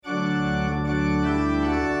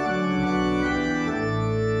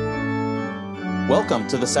Welcome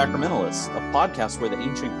to The Sacramentalists, a podcast where the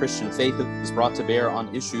ancient Christian faith is brought to bear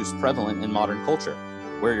on issues prevalent in modern culture.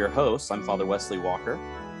 We're your hosts. I'm Father Wesley Walker.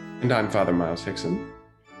 And I'm Father Miles Hickson.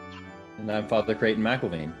 And I'm Father Creighton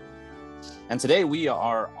McElveen. And today we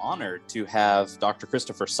are honored to have Dr.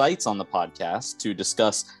 Christopher Seitz on the podcast to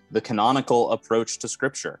discuss the canonical approach to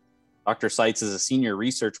Scripture. Dr. Seitz is a senior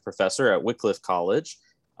research professor at Wycliffe College.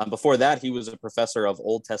 Before that, he was a professor of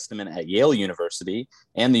Old Testament at Yale University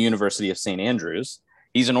and the University of St. Andrews.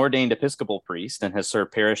 He's an ordained Episcopal priest and has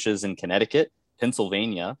served parishes in Connecticut,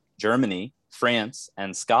 Pennsylvania, Germany, France,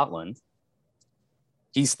 and Scotland.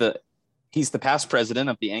 He's the past president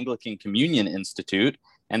of the Anglican Communion Institute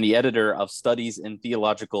and the editor of Studies in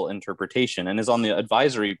Theological Interpretation, and is on the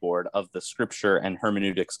advisory board of the Scripture and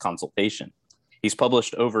Hermeneutics Consultation. He's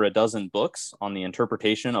published over a dozen books on the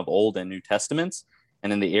interpretation of Old and New Testaments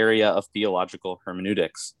and in the area of theological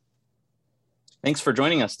hermeneutics. Thanks for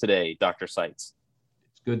joining us today, Dr. Seitz.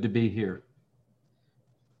 It's good to be here.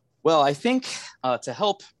 Well, I think to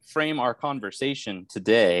help frame our conversation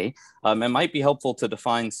today, it might be helpful to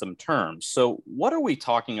define some terms. So what are we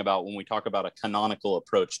talking about when we talk about a canonical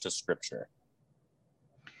approach to Scripture?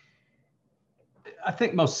 I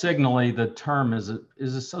think most signally the term is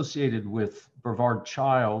associated with Brevard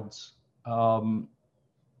Childs.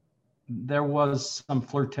 There was some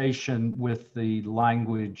flirtation with the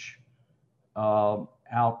language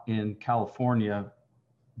out in California,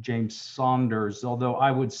 James Saunders, although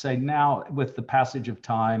I would say now with the passage of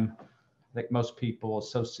time, I think most people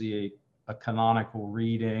associate a canonical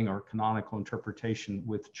reading or canonical interpretation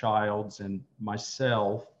with Childs and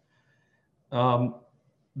myself.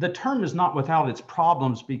 The term is not without its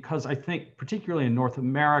problems because I think particularly in North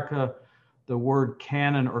America, the word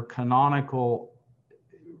canon or canonical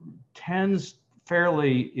tends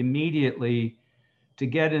fairly immediately to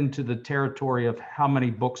get into the territory of how many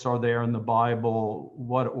books are there in the Bible,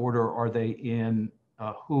 what order are they in,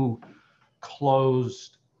 who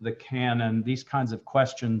closed the canon, these kinds of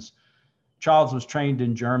questions. Childs was trained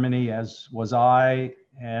in Germany, as was I,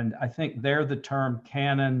 and I think there the term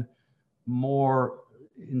canon more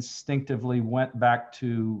instinctively went back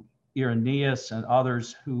to Irenaeus and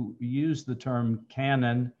others who used the term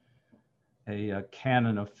canon, a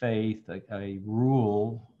canon of faith, a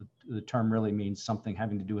rule. The term really means something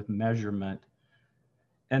having to do with measurement.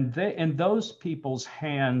 And in those people's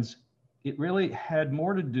hands, it really had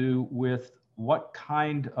more to do with what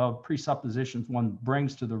kind of presuppositions one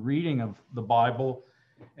brings to the reading of the Bible.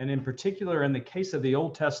 And in particular, in the case of the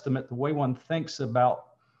Old Testament, the way one thinks about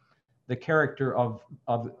the character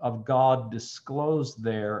of God disclosed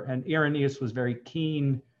there. And Irenaeus was very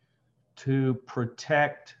keen to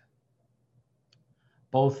protect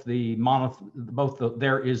both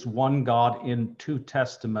there is one God in two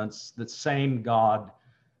testaments, the same God,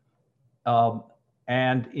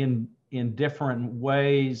 and in different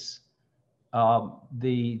ways,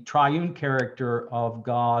 the triune character of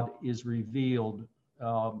God is revealed.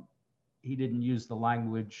 He didn't use the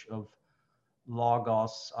language of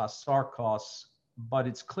logos, sarkos, but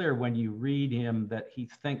it's clear when you read him that he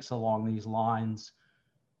thinks along these lines.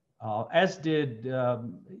 As did, I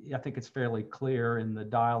think it's fairly clear in the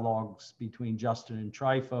dialogues between Justin and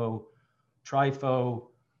Trypho. Trypho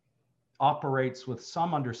operates with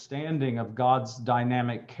some understanding of God's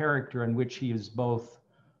dynamic character in which he is both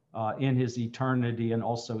in his eternity and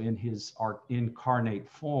also in his incarnate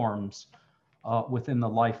forms within the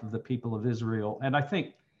life of the people of Israel. And I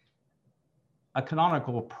think a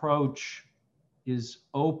canonical approach is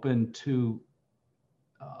open to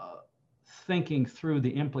thinking through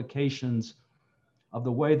the implications of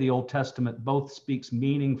the way the Old Testament both speaks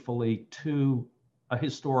meaningfully to a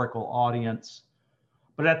historical audience,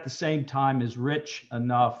 but at the same time is rich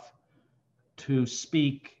enough to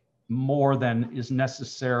speak more than is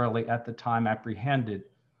necessarily at the time apprehended.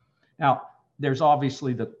 Now, there's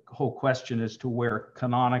obviously the whole question as to where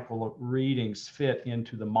canonical readings fit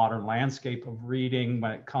into the modern landscape of reading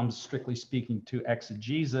when it comes, strictly speaking, to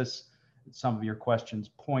exegesis. Some of your questions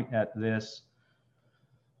point at this.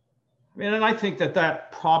 And I think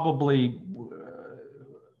that probably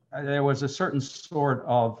there was a certain sort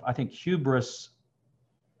of, I think, hubris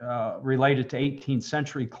related to 18th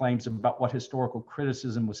century claims about what historical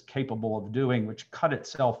criticism was capable of doing, which cut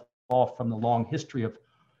itself off from the long history of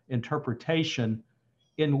interpretation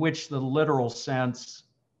in which the literal sense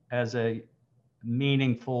as a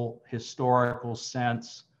meaningful historical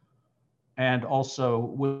sense and also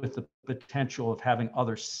with the potential of having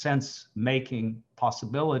other sense-making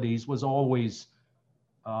possibilities was always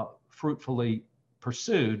fruitfully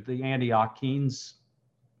pursued. The Antiochenes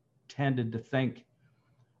tended to think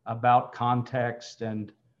about context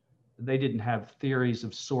and they didn't have theories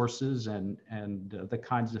of sources and the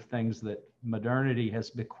kinds of things that modernity has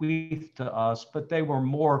bequeathed to us, but they were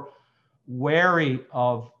more wary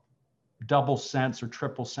of double sense or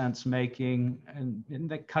triple sense making, and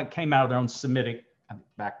they came out of their own Semitic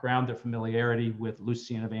background, their familiarity with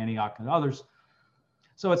Lucian of Antioch and others.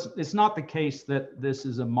 So it's not the case that this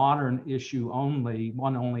is a modern issue only.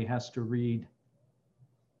 One only has to read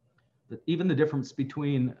even the difference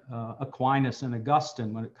between Aquinas and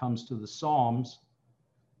Augustine when it comes to the Psalms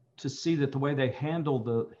to see that the way they handle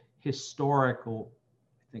the historical,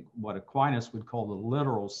 I think what Aquinas would call the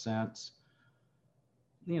literal sense,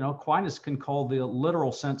 Aquinas can call the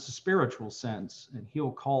literal sense a spiritual sense, and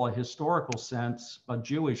he'll call a historical sense a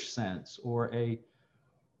Jewish sense, or a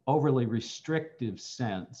overly restrictive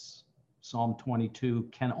sense. Psalm 22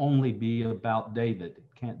 can only be about David. It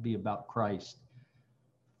can't be about Christ.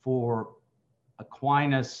 For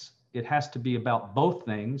Aquinas, it has to be about both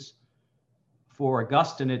things. For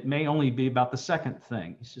Augustine, it may only be about the second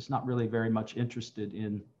thing. He's just not really very much interested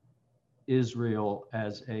in Israel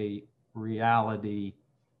as a reality,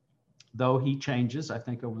 though he changes, I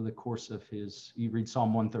think, over the course of you read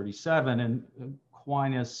Psalm 137, and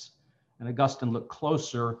Aquinas and Augustine look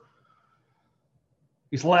closer.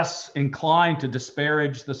 He's less inclined to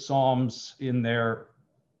disparage the Psalms in their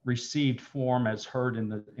received form as heard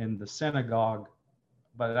in the synagogue,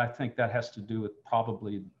 but I think that has to do with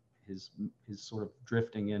probably his sort of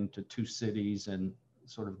drifting into two cities and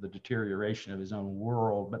sort of the deterioration of his own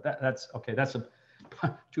world. But that's okay. That's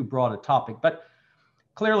too broad a topic. But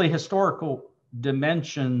clearly, historical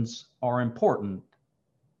dimensions are important,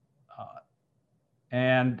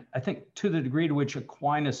 and I think to the degree to which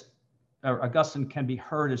Augustine can be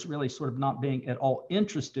heard as really sort of not being at all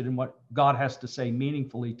interested in what God has to say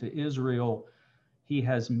meaningfully to Israel, he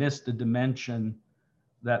has missed a dimension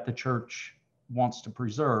that the church wants to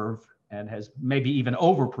preserve and has maybe even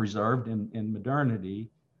over-preserved in modernity.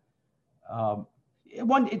 I'm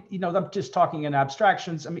just talking in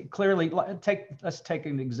abstractions. I mean, clearly, let's take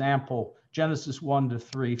an example. Genesis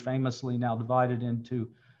 1-3, famously now divided into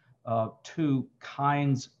two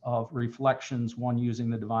kinds of reflections, one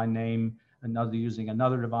using the divine name, another using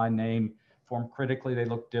another divine name. Formed critically, they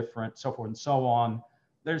look different, so forth and so on.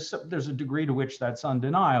 There's a degree to which that's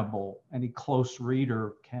undeniable. Any close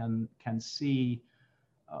reader can see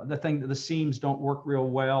the seams don't work real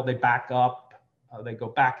well. They back up, they go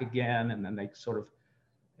back again, and then they sort of.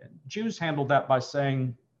 Jews handled that by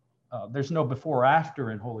saying there's no before or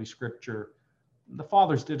after in Holy Scripture. The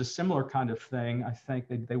fathers did a similar kind of thing. I think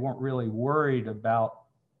they weren't really worried about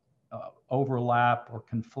overlap or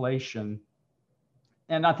conflation.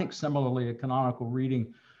 And I think similarly, a canonical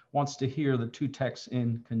reading wants to hear the two texts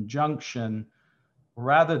in conjunction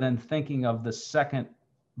rather than thinking of the second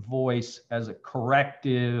voice as a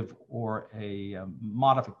corrective or a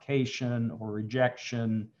modification or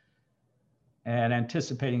rejection, and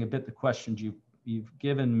anticipating a bit the questions you've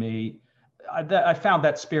given me. I found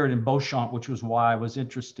that spirit in Beauchamp, which was why I was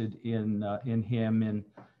interested in him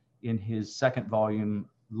in his second volume,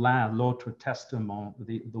 L'un, l'autre testament,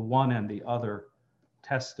 the one and the other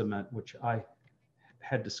testament, which I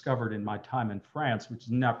had discovered in my time in France, which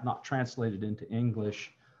is not translated into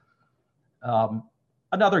English.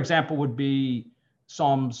 Another example would be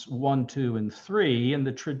Psalms 1, 2, and 3. In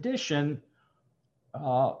the tradition,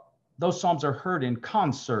 those Psalms are heard in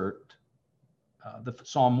concert. The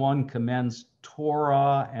Psalm 1 commends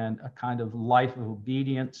Torah and a kind of life of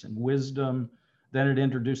obedience and wisdom. Then it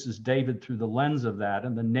introduces David through the lens of that,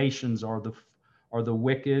 and the nations are the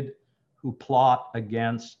wicked who plot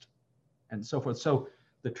against, and so forth. So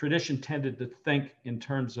the tradition tended to think in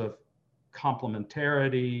terms of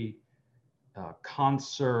complementarity,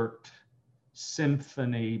 concert,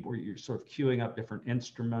 symphony, where you're sort of queuing up different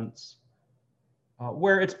instruments.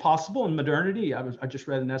 Where it's possible in modernity, I just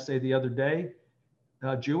read an essay the other day,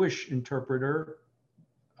 a Jewish interpreter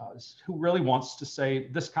who really wants to say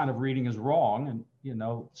this kind of reading is wrong. And,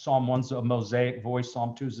 Psalm 1's a Mosaic voice,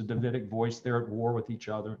 Psalm 2's a Davidic voice. They're at war with each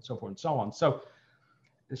other, and so forth and so on. So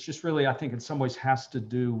it's just really, I think in some ways has to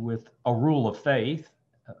do with a rule of faith,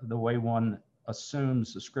 the way one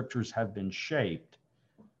assumes the scriptures have been shaped.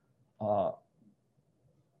 When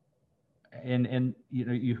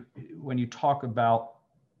you talk about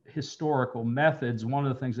historical methods, one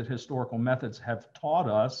of the things that historical methods have taught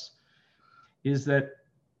us is that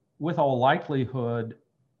with all likelihood,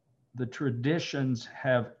 the traditions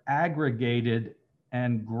have aggregated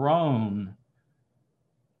and grown.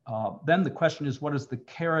 Then the question is, what is the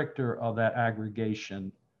character of that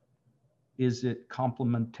aggregation? Is it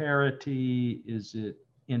complementarity? Is it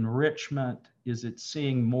enrichment? Is it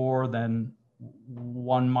seeing more than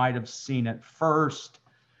one might have seen at first.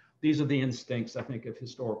 These are the instincts, I think, of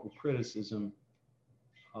historical criticism.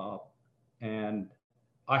 And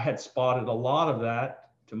I had spotted a lot of that,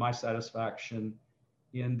 to my satisfaction,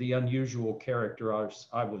 in the unusual character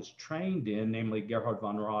I was trained in, namely Gerhard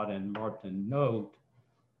von Rad and Martin Noth.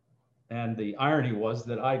 And the irony was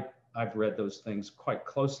that I've read those things quite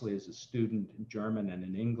closely as a student in German and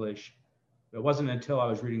in English. It wasn't until I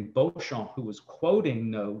was reading Beauchamp, who was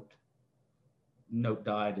quoting Noth. Noth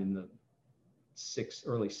died in the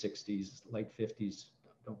early 60s, late 50s,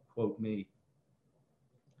 don't quote me.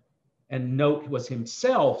 And Noth was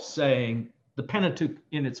himself saying, the Pentateuch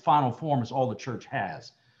in its final form is all the church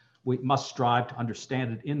has. We must strive to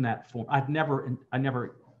understand it in that form. I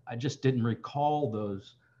just didn't recall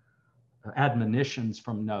those admonitions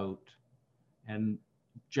from Noth. And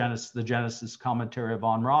the Genesis commentary of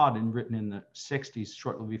Von Rad, written in the 60s,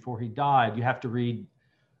 shortly before he died, you have to read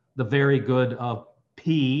the very good of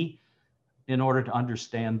P in order to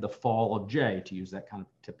understand the fall of J, to use that kind of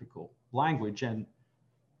typical language. And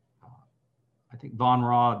I think Von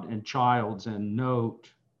Rad and Childs and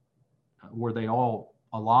Noth, were they all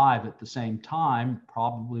alive at the same time,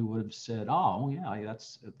 probably would have said, oh, yeah,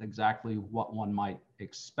 that's exactly what one might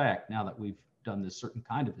expect now that we've done this certain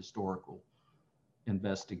kind of historical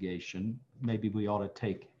investigation. Maybe we ought to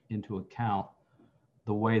take into account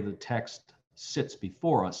the way the text sits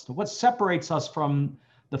before us. So what separates us from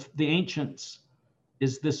the ancients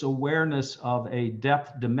is this awareness of a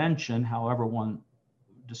depth dimension, however one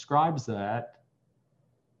describes that.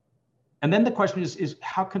 And then the question is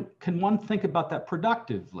how can one think about that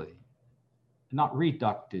productively, not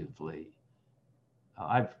reductively?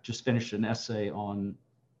 I've just finished an essay on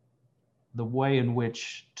the way in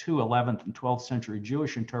which two 11th and 12th century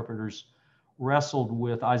Jewish interpreters wrestled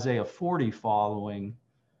with Isaiah 40 following,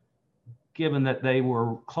 given that they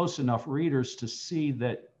were close enough readers to see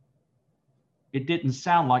that it didn't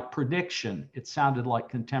sound like prediction, it sounded like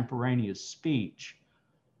contemporaneous speech.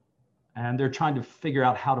 And they're trying to figure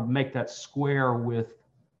out how to make that square with,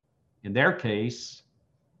 in their case,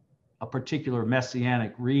 a particular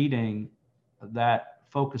messianic reading that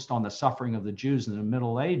focused on the suffering of the Jews in the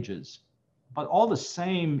Middle Ages. But all the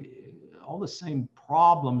same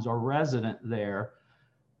problems are resident there,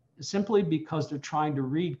 simply because they're trying to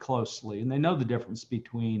read closely. And they know the difference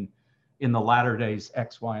between, in the latter days,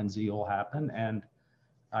 X, Y, and Z will happen. And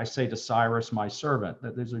I say to Cyrus, my servant,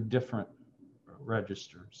 that those are different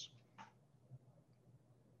registers.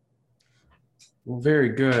 Well, very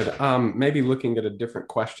good. Maybe looking at a different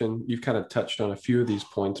question, you've kind of touched on a few of these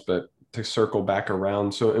points, but to circle back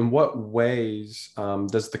around. So in what ways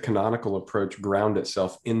does the canonical approach ground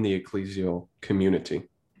itself in the ecclesial community?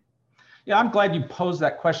 Yeah, I'm glad you posed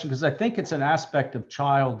that question, because I think it's an aspect of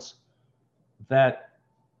Childs that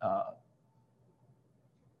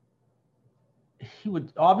he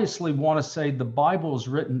would obviously want to say the Bible is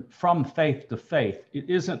written from faith to faith. It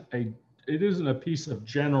isn't a piece of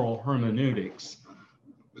general hermeneutics.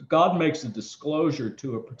 God makes a disclosure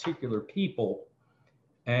to a particular people,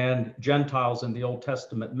 and Gentiles in the Old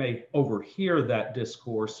Testament may overhear that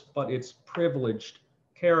discourse, but its privileged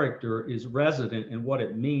character is resident in what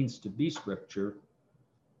it means to be Scripture.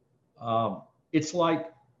 It's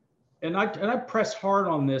like, and I press hard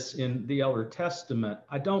on this in the Elder Testament.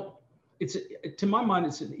 To my mind,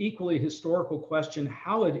 it's an equally historical question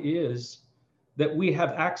how it is that we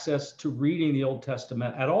have access to reading the Old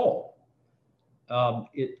Testament at all. And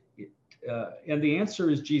the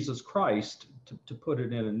answer is Jesus Christ, to put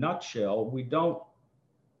it in a nutshell.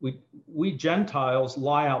 We Gentiles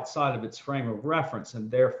lie outside of its frame of reference, and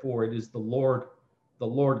therefore it is the Lord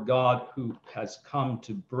God who has come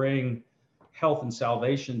to bring health and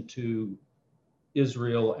salvation to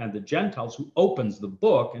Israel and the Gentiles, who opens the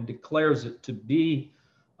book and declares it to be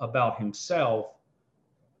about himself.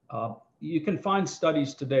 You can find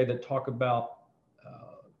studies today that talk about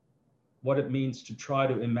what it means to try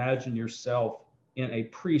to imagine yourself in a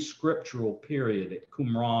pre-scriptural period at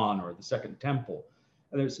Qumran or the Second Temple.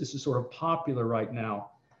 And this is sort of popular right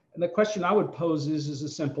now. And the question I would pose is a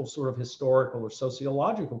simple sort of historical or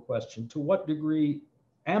sociological question. To what degree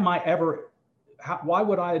why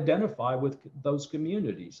would I identify with those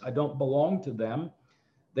communities? I don't belong to them.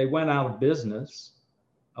 They went out of business.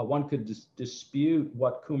 One could dispute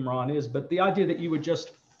what Qumran is, but the idea that you would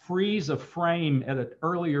just freeze a frame at an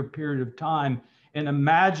earlier period of time and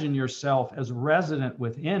imagine yourself as resident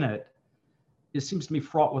within it, it seems to me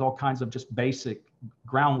fraught with all kinds of just basic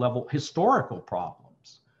ground level historical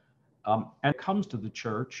problems. And it comes to the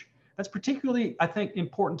church. That's particularly, I think,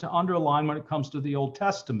 important to underline when it comes to the Old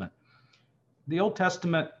Testament. the Old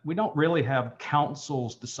Testament, we don't really have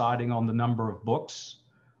councils deciding on the number of books.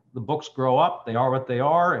 The books grow up, they are what they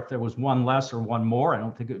are. If there was one less or one more, I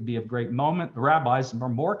don't think it would be a great moment. The rabbis are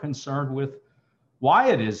more concerned with why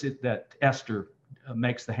it is that Esther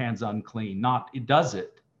makes the hands unclean, not it does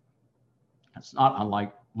it. It's not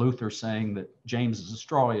unlike Luther saying that James is a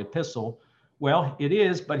strawy epistle. Well, it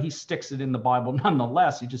is, but he sticks it in the Bible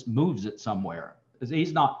nonetheless. He just moves it somewhere.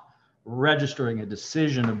 He's not registering a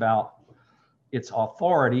decision about its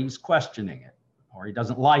authority, he's questioning it, or he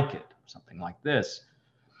doesn't like it, something like this.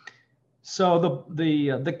 So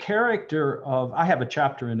the character of, I have a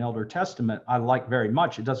chapter in Elder Testament I like very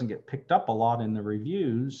much. It doesn't get picked up a lot in the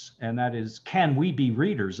reviews, and that is, can we be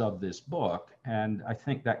readers of this book? And I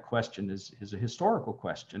think that question is a historical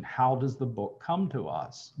question. How does the book come to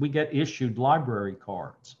us? We get issued library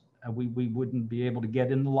cards, and we wouldn't be able to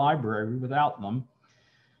get in the library without them.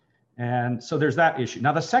 And so there's that issue.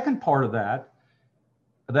 Now, the second part of that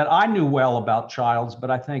I knew well about Childs,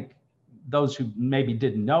 but I think those who maybe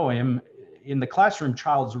didn't know him, in the classroom,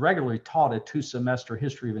 Childs regularly taught a 2-semester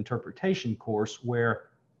history of interpretation course where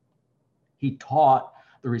he taught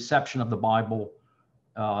the reception of the Bible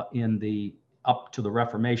up to the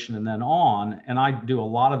Reformation and then on. And I do a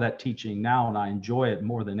lot of that teaching now, and I enjoy it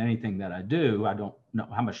more than anything that I do. I don't know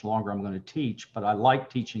how much longer I'm going to teach, but I like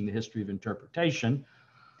teaching the history of interpretation.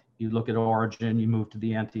 You look at Origen, you move to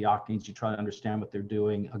the Antiochians, you try to understand what they're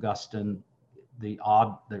doing. Augustine,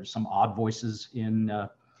 there's some odd voices in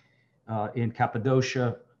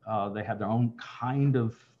Cappadocia. They have their own kind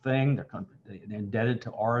of thing. They're indebted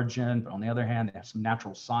to Origen, but on the other hand, they have some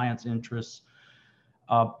natural science interests.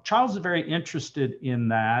 Childs is very interested in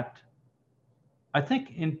that, I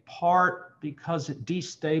think in part because it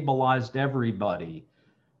destabilized everybody.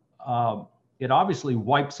 It obviously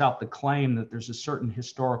wipes out the claim that there's a certain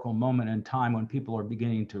historical moment in time when people are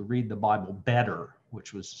beginning to read the Bible better,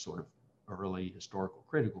 which was sort of early historical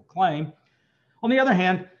critical claim. On the other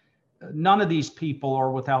hand, none of these people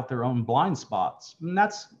are without their own blind spots. And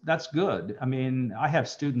that's good. I mean, I have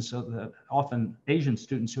students, often Asian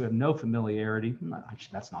students, who have no familiarity.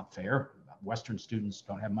 Actually, that's not fair. Western students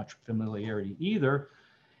don't have much familiarity either.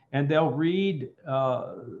 And they'll read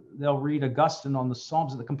Augustine on the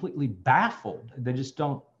Psalms, and they're completely baffled. They just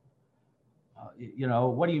don't,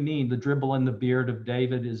 what do you mean? The dribble in the beard of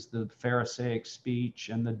David is the Pharisaic speech,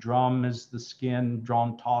 and the drum is the skin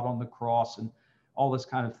drawn taut on the cross, and all this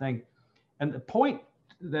kind of thing. And the point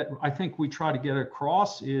that I think we try to get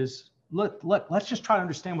across is, let's just try to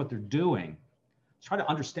understand what they're doing. Let's try to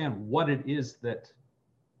understand what it is that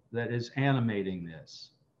is animating this.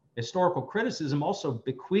 Historical criticism also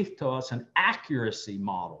bequeathed to us an accuracy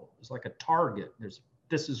model. It's like a target.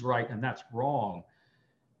 This is right and that's wrong.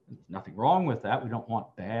 There's nothing wrong with that. We don't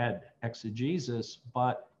want bad exegesis,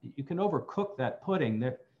 but you can overcook that pudding.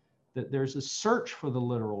 That there's a search for the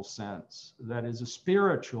literal sense that is a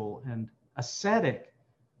spiritual and ascetic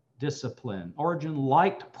discipline. Origen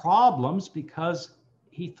liked problems because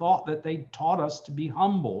he thought that they taught us to be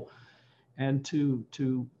humble and to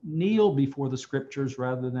kneel before the scriptures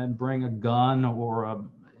rather than bring a gun or a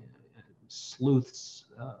sleuth's,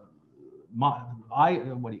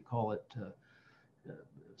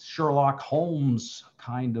 Sherlock Holmes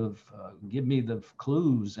kind of, give me the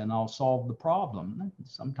clues and I'll solve the problem.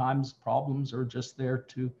 Sometimes problems are just there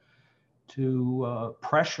to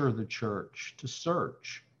pressure the church to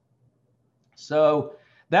search. So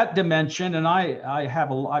that dimension, and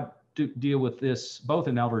I deal with this both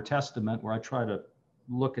in Elder Testament, where I try to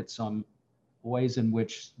look at some ways in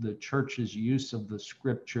which the church's use of the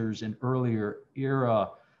scriptures in earlier era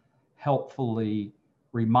helpfully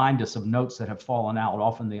remind us of notes that have fallen out,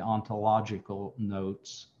 often the ontological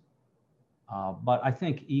notes. But I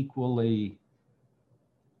think equally,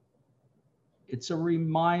 it's a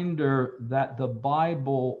reminder that the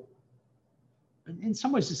Bible, in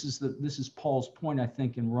some ways, this is Paul's point, I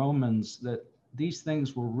think, in Romans, that these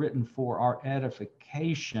things were written for our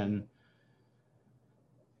edification.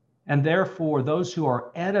 And therefore, those who are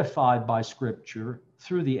edified by Scripture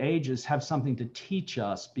through the ages have something to teach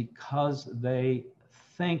us because they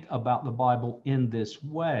think about the Bible in this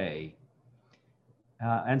way.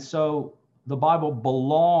 And so the Bible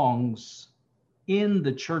belongs in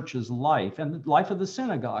the church's life and the life of the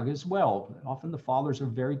synagogue as well. Often the fathers are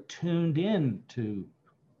very tuned in to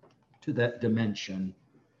that dimension,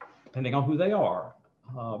 depending on who they are.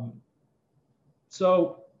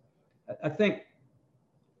 So I think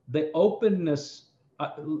the openness,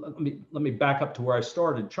 let me back up to where I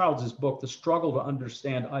started. Childs' book, The Struggle to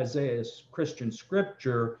Understand Isaiah's Christian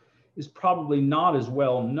Scripture, is probably not as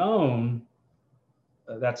well known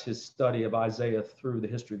That's his study of Isaiah through the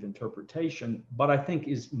history of interpretation, but I think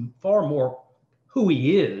is far more who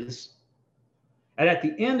he is. And at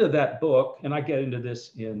the end of that book, and I get into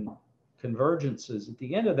this in Convergences, at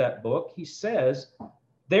the end of that book, he says,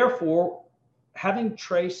 therefore, having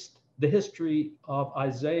traced the history of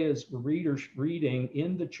Isaiah's reading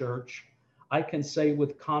in the church, I can say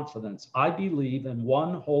with confidence, I believe in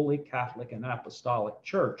one holy Catholic and apostolic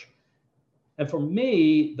church. And for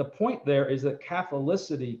me, the point there is that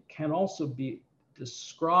Catholicity can also be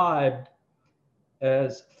described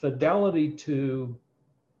as fidelity to,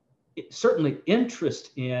 certainly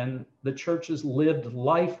interest in the church's lived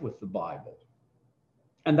life with the Bible.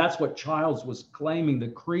 And that's what Childs was claiming the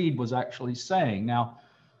creed was actually saying. Now,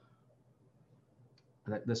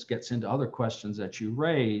 this gets into other questions that you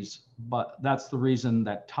raise, but that's the reason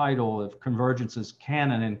that title of Convergences,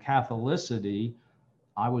 Canon and Catholicity,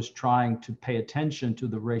 I was trying to pay attention to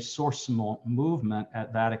the ressourcement movement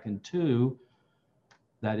at Vatican II,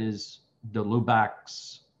 that is de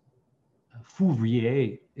Lubac's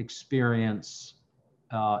Fourier experience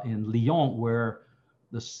in Lyon, where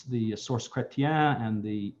the source chrétien and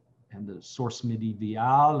the source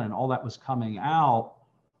médiéval and all that was coming out,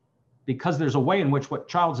 because there's a way in which what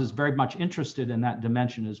Childs is very much interested in that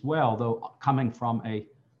dimension as well, though coming from a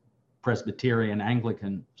Presbyterian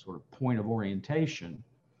Anglican sort of point of orientation.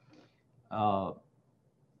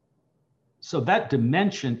 So that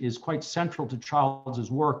dimension is quite central to Childs's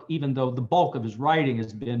work, even though the bulk of his writing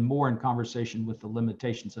has been more in conversation with the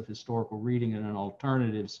limitations of historical reading and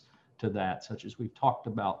alternatives to that, such as we've talked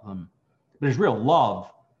about them. But his real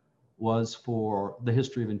love was for the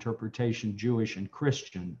history of interpretation, Jewish and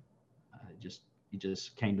Christian. He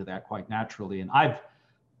just came to that quite naturally. And I've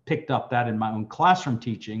picked up that in my own classroom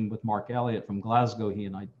teaching with Mark Elliott from Glasgow. He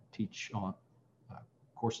and I teach on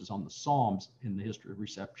courses on the Psalms in the history of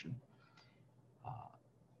reception.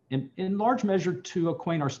 In large measure to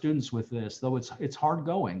acquaint our students with this, though it's hard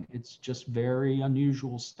going. It's just very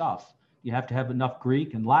unusual stuff. You have to have enough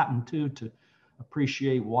Greek and Latin too to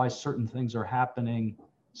appreciate why certain things are happening.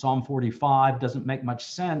 Psalm 45 doesn't make much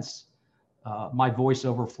sense. My voice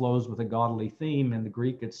overflows with a godly theme. In the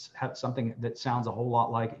Greek, it's something that sounds a whole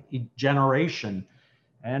lot like generation.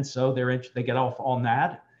 And so they get off on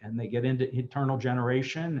that and they get into eternal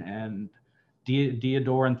generation, and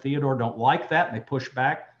Diodore and Theodore don't like that and they push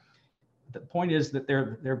back. The point is that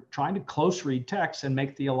they're trying to close read texts and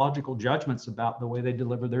make theological judgments about the way they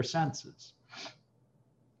deliver their senses.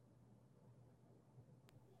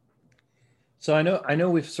 So I know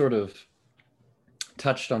we've sort of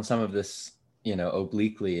touched on some of this,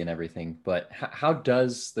 obliquely and everything, but how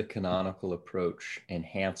does the canonical approach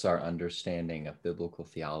enhance our understanding of biblical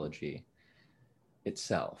theology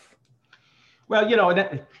itself? Well,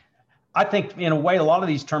 I think in a way, a lot of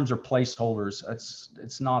these terms are placeholders.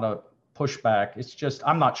 It's not a pushback. It's just,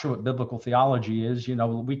 I'm not sure what biblical theology is.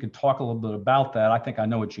 We could talk a little bit about that. I think I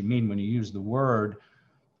know what you mean when you use the word.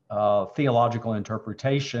 Theological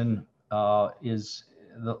interpretation is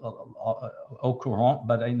au courant,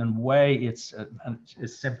 but in a way it's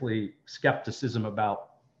simply skepticism about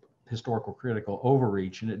historical critical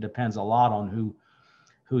overreach, and it depends a lot on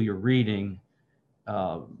who you're reading.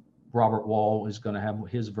 Robert Wall is going to have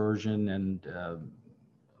his version, and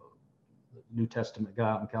New Testament guy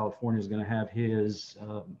out in California is going to have his.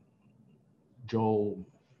 Joel,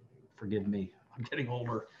 forgive me, I'm getting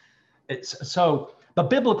older. But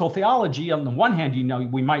biblical theology, on the one hand,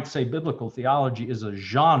 we might say biblical theology is a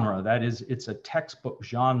genre. That is, it's a textbook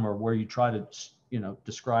genre where you try to,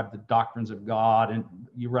 describe the doctrines of God and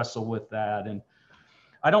you wrestle with that. And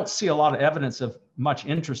I don't see a lot of evidence of much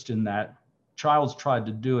interest in that. Childs tried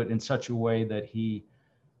to do it in such a way that he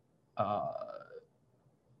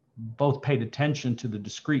both paid attention to the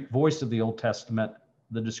discrete voice of the Old Testament,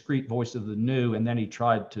 the discrete voice of the New, and then he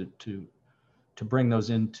tried to bring those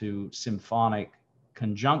into symphonic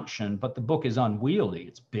conjunction. But the book is unwieldy.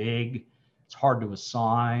 It's big. It's hard to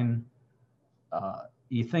assign.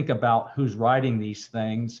 You think about who's writing these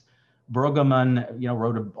things. Brueggemann,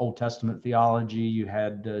 wrote an Old Testament theology. You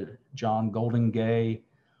had John Goldingay,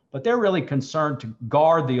 but they're really concerned to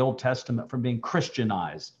guard the Old Testament from being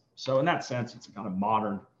Christianized. So in that sense, it's a kind of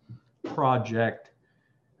modern project.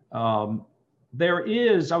 There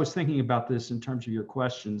is, I was thinking about this in terms of your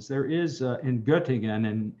questions, there is in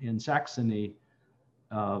Göttingen in Saxony,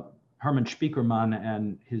 Hermann Spiekermann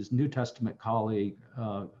and his New Testament colleague,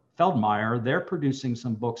 Feldmeyer, they're producing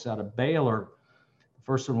some books out of Baylor. The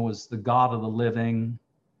first one was The God of the Living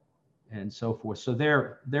and so forth. So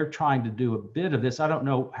they're trying to do a bit of this. I don't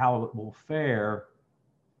know how it will fare.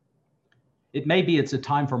 It may be it's a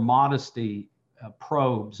time for modesty,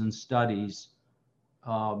 probes and studies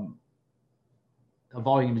a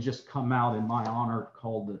volume has just come out in my honor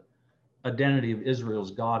called The Identity of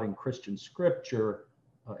Israel's God in Christian Scripture,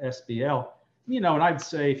 SBL. And I'd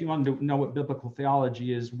say if you want to know what biblical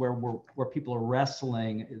theology is, where people are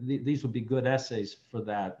wrestling, these would be good essays for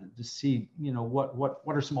that, to see, what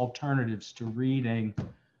are some alternatives to reading.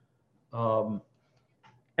 And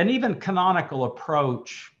even canonical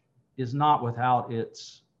approach is not without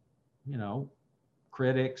its,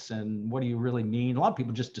 critics and what do you really mean? A lot of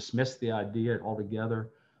people just dismiss the idea altogether.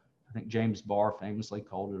 I think James Barr famously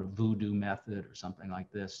called it a voodoo method or something like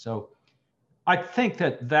this. So I think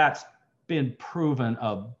that that's been proven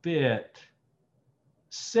a bit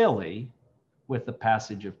silly with the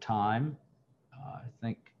passage of time. I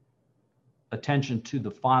think attention to the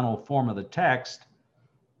final form of the text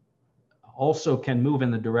also can move in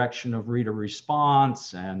the direction of reader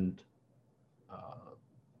response and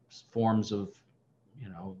forms of,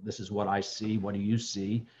 this is what I see, what do you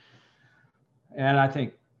see? And I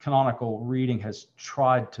think canonical reading has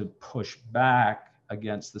tried to push back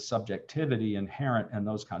against the subjectivity inherent in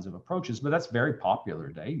those kinds of approaches, but that's very popular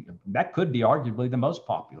today. That could be arguably the most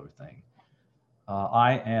popular thing.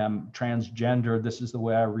 I am transgender. This is the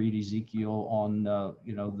way I read Ezekiel on,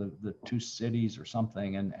 the two cities or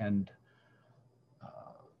something, and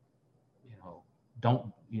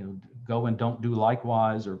don't, go and don't do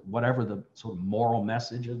likewise, or whatever the sort of moral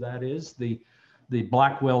message of that is. The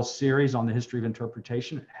Blackwell series on the history of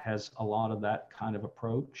interpretation has a lot of that kind of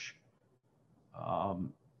approach.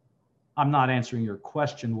 I'm not answering your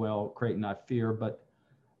question well, Creighton, I fear, but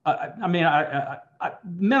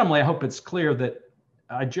minimally, I hope it's clear that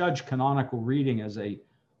I judge canonical reading as a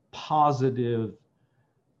positive,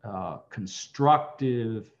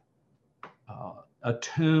 constructive,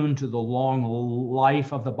 attuned to the long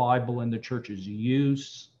life of the Bible and the church's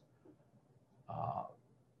use.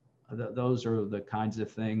 Those are the kinds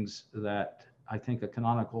of things that I think a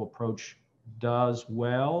canonical approach does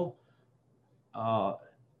well.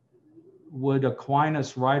 Would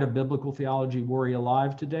Aquinas write a biblical theology were he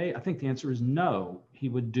alive today? I think the answer is no. He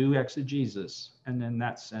would do exegesis. And in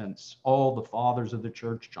that sense, all the fathers of the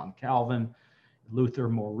church, John Calvin, Luther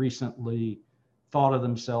more recently, thought of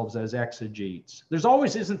themselves as exegetes. There's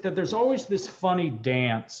always this funny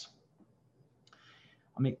dance.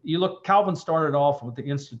 You look, Calvin started off with the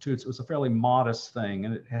Institutes. It was a fairly modest thing,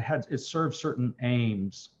 and it served certain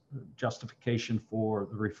aims, justification for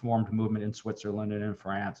the Reformed movement in Switzerland and in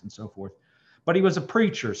France and so forth. But he was a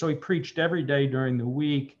preacher, so he preached every day during the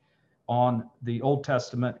week on the Old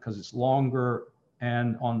Testament because it's longer,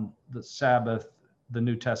 and on the Sabbath, the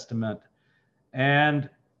New Testament. And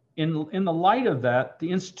in the light of that,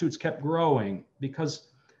 the Institutes kept growing because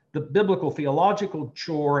the biblical theological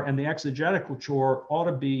chore and the exegetical chore ought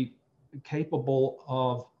to be capable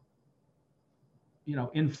of,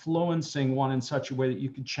 influencing one in such a way that you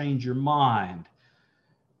could change your mind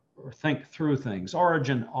or think through things.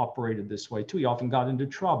 Origen operated this way too. He often got into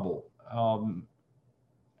trouble,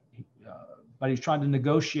 but he's trying to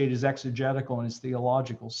negotiate his exegetical and his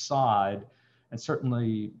theological side, and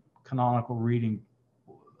certainly canonical reading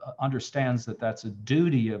understands that that's a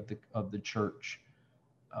duty of the church,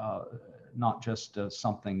 not just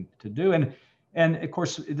something to do. And of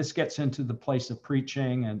course, this gets into the place of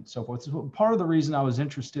preaching and so forth. So part of the reason I was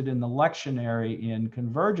interested in the lectionary in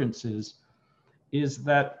Convergences is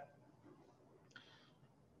that,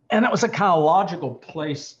 and that was a kind of logical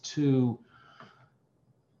place to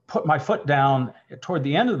put my foot down toward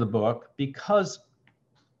the end of the book, because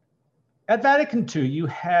at Vatican II, you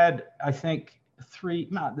had, I think,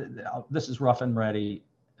 this is rough and ready.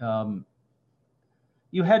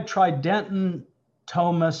 You had Tridentan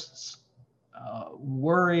Thomists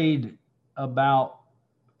worried about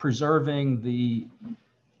preserving the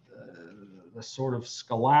sort of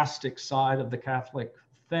scholastic side of the Catholic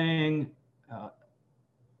thing.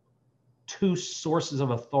 Two sources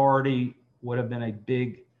of authority would have been a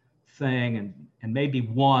big thing, and maybe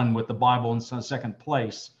one with the Bible in second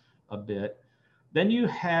place a bit. Then you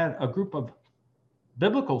had a group of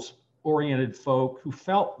biblical-oriented folk who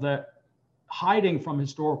felt that hiding from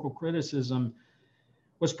historical criticism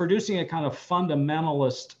was producing a kind of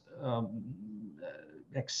fundamentalist,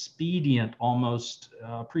 expedient almost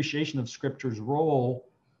appreciation of Scripture's role,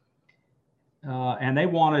 and they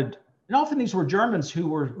wanted. And often these were Germans who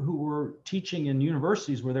were teaching in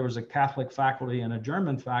universities where there was a Catholic faculty and a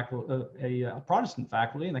German faculty, a Protestant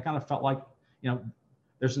faculty, and they kind of felt like,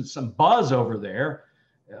 there's some buzz over there.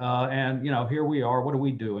 And here we are, what are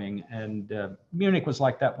we doing? And Munich was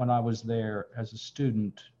like that when I was there as a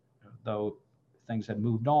student, though things had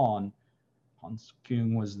moved on. Hans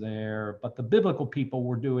Küng was there, but the biblical people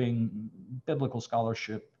were doing biblical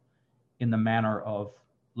scholarship in the manner of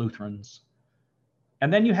Lutherans.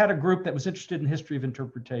 And then you had a group that was interested in history of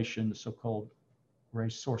interpretation, the so-called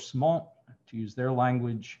ressourcement, to use their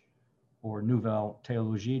language, or nouvelle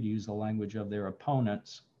théologie, to use the language of their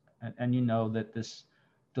opponents. And you know that this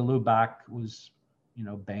de Lubac was, you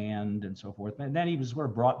know, banned and so forth. And then he was sort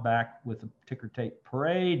of brought back with a ticker tape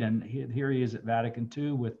parade. And here he is at Vatican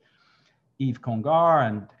II with Yves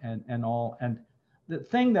Congar and all. And the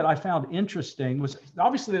thing that I found interesting was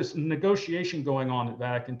obviously there's negotiation going on at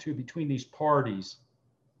Vatican II between these parties.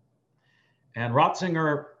 And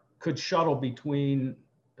Ratzinger could shuttle between,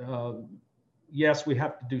 yes, we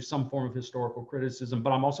have to do some form of historical criticism,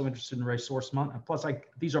 but I'm also interested in ressourcement. And plus,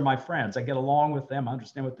 these are my friends. I get along with them. I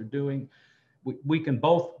understand what they're doing. We can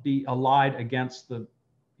both be allied against the,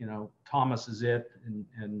 you know, Thomas is it,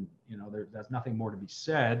 and you know, there's nothing more to be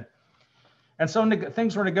said. And so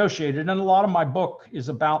things were negotiated, and a lot of my book is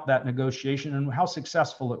about that negotiation and how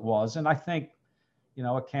successful it was. And I think, you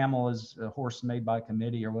know, a camel is a horse made by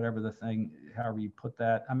committee, or whatever the thing, however you put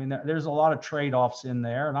that. I mean, there's a lot of trade-offs in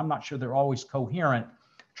there, and I'm not sure they're always coherent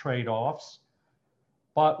trade-offs.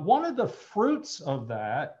 But one of the fruits of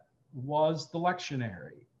that was the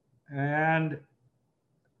lectionary. And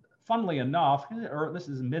funnily enough, this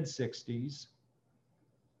is mid-60s.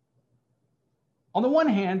 On the one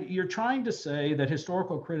hand, you're trying to say that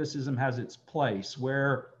historical criticism has its place,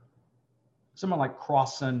 where someone like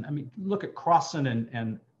Crossan, I mean, look at Crossan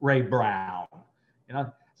and Ray Brown, you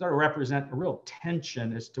know, sort of represent a real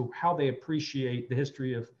tension as to how they appreciate the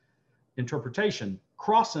history of interpretation.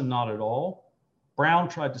 Crossan, not at all. Brown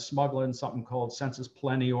tried to smuggle in something called sensus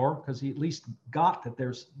plenior, because he at least got that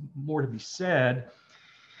there's more to be said.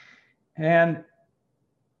 But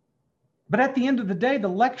at the end of the day, the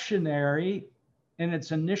lectionary in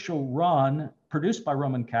its initial run, produced by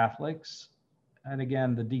Roman Catholics, and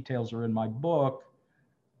again, the details are in my book,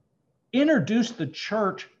 introduced the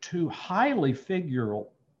church to highly figural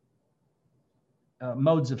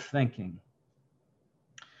modes of thinking.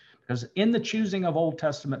 Because in the choosing of Old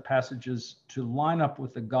Testament passages to line up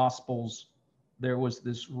with the Gospels, there was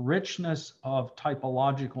this richness of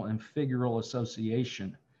typological and figural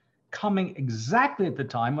association coming exactly at the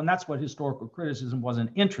time when that's what historical criticism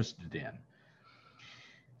wasn't interested in.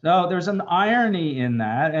 So there's an irony in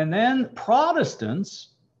that. And then Protestants,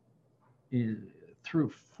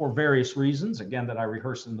 for various reasons, again, that I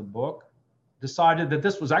rehearse in the book, decided that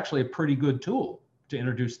this was actually a pretty good tool to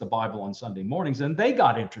introduce the Bible on Sunday mornings, and they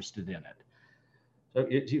got interested in it. So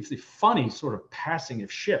it's the funny sort of passing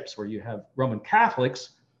of ships where you have Roman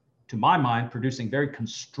Catholics, to my mind, producing very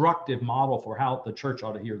constructive model for how the church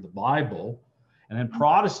ought to hear the Bible, and then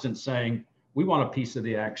Protestants saying, we want a piece of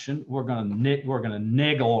the action. We're going to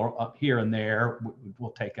niggle up here and there.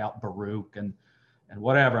 We'll take out Baruch and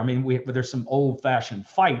whatever. I mean, there's some old-fashioned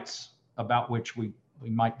fights about which we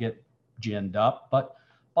might get ginned up, but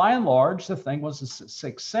by and large, the thing was a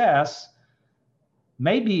success,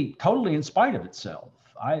 maybe totally in spite of itself.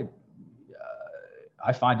 I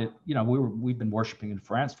find it, you know, we've been worshiping in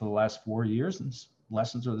France for the last 4 years, and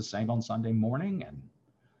lessons are the same on Sunday morning. And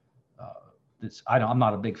I'm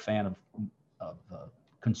not a big fan of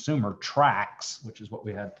consumer tracts, which is what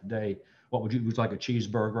we have today. What would you like, a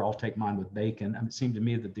cheeseburger? I'll take mine with bacon. And it seemed to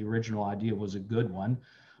me that the original idea was a good one,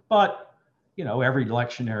 but you know, every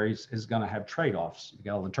lectionary is going to have trade-offs. You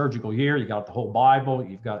got a liturgical year, you got the whole Bible,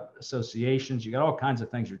 you've got associations, you got all kinds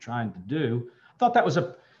of things you're trying to do. I thought that was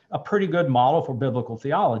a pretty good model for biblical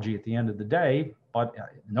theology at the end of the day, but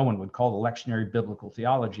no one would call the lectionary biblical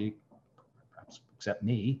theology, perhaps except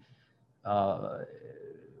me.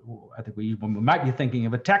 I think we might be thinking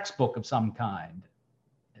of a textbook of some kind.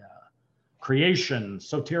 Creation,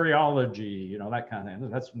 soteriology, you know, that kind of thing.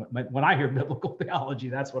 That's when I hear biblical theology,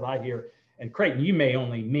 that's what I hear. And Creighton, you may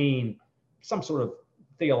only mean some sort of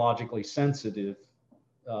theologically sensitive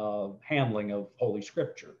handling of Holy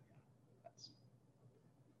Scripture.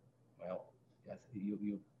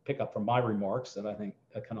 You pick up from my remarks that I think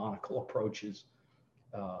a canonical approach is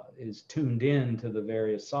tuned in to the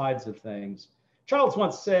various sides of things. Charles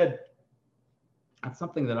once said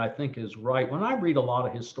something that I think is right. When I read a lot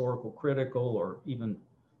of historical critical, or even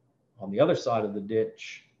on the other side of the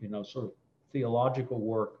ditch, you know, sort of theological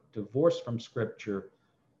work divorced from Scripture,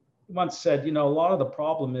 he once said, you know, a lot of the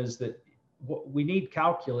problem is that we need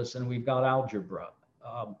calculus and we've got algebra.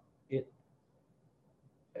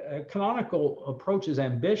 A canonical approach is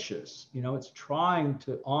ambitious. You know, it's trying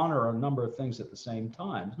to honor a number of things at the same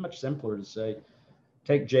time. It's much simpler to say,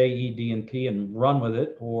 take J, E, D, and P and run with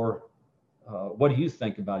it, or what do you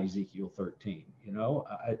think about Ezekiel 13? You know,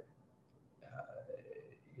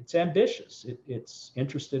 it's ambitious. It's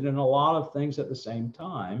interested in a lot of things at the same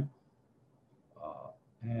time.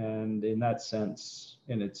 And in that sense,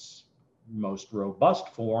 in its most robust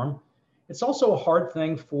form, it's also a hard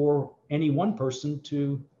thing for any one person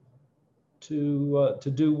to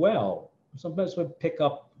do well. Sometimes we pick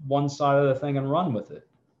up one side of the thing and run with it.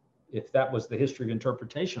 If that was the history of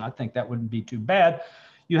interpretation, I think that wouldn't be too bad.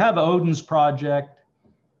 You have Odin's project,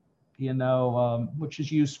 which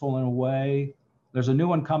is useful in a way. There's a new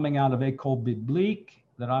one coming out of École Biblique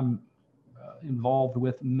that I'm involved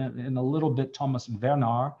with in a little bit. Thomas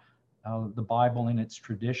Werner, the Bible in its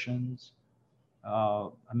traditions. I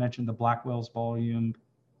mentioned the Blackwell's volume.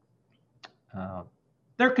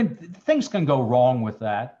 Things can go wrong with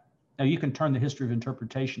that. Now you can turn the history of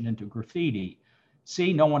interpretation into graffiti.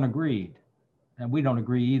 See, no one agreed, and we don't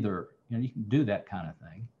agree either. You can do that kind of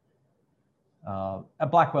thing.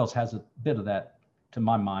 Blackwell's has a bit of that, to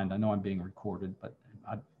my mind. I know I'm being recorded, but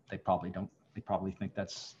they probably don't. They probably think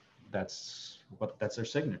that's their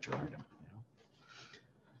signature item.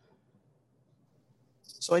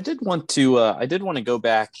 So I did want to go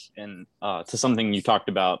back and to something you talked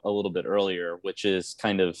about a little bit earlier, which is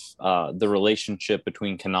kind of the relationship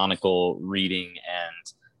between canonical reading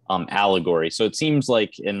and allegory. So it seems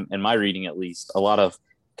like in my reading, at least, a lot of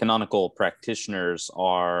canonical practitioners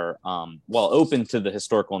are open to the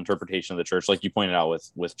historical interpretation of the church, like you pointed out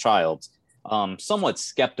with Childs, somewhat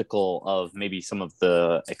skeptical of maybe some of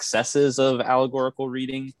the excesses of allegorical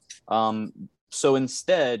reading. So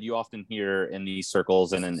instead, you often hear in these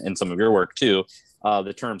circles and in some of your work too,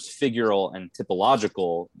 the terms figural and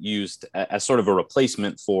typological used as sort of a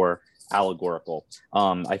replacement for allegorical.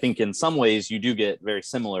 I think in some ways you do get very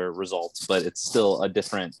similar results, but it's still a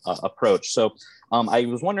different approach. So I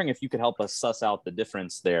was wondering if you could help us suss out the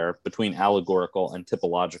difference there between allegorical and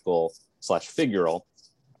typological / figural,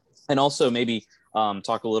 and also maybe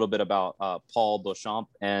talk a little bit about Paul Beauchamp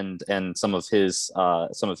and some of his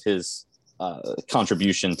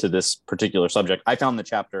contribution to this particular subject. I found the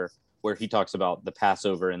chapter where he talks about the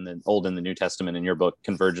Passover in the Old and the New Testament in your book,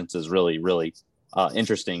 Convergence, is really, really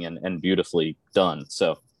interesting and beautifully done.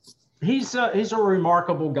 So he's a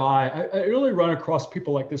remarkable guy. I really run across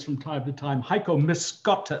people like this from time to time. Heiko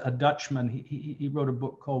Miskotte, a Dutchman, he wrote a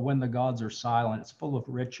book called When the Gods Are Silent. It's full of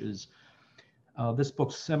riches. This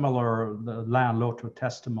book's similar, the L'un l'autre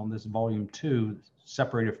Testament, this volume 2,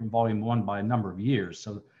 separated from volume 1 by a number of years.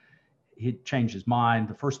 So he changed his mind.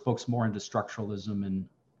 The first book's more into structuralism and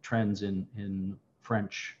trends in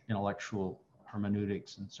French intellectual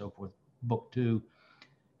hermeneutics and so forth. Book 2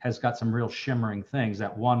 has got some real shimmering things.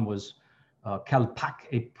 That one was Quelle Pâque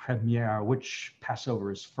est première, which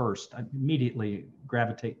Passover is first. I immediately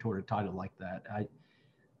gravitate toward a title like that.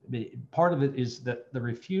 Part of it is that the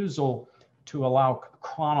refusal to allow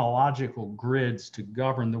chronological grids to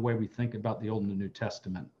govern the way we think about the Old and the New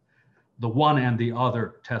Testament. The one and the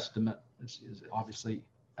other Testament is obviously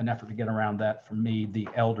an effort to get around that. For me, the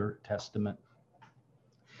Elder Testament.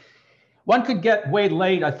 One could get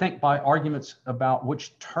waylaid, I think, by arguments about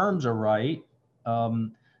which terms are right.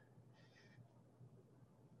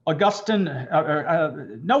 Augustine,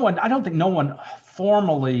 I don't think no one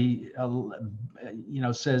formally,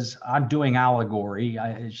 says I'm doing allegory.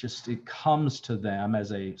 It comes to them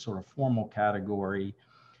as a sort of formal category.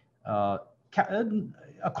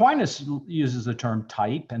 Aquinas uses the term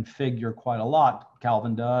type and figure quite a lot.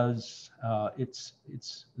 Calvin does.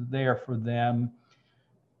 It's there for them.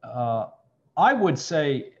 I would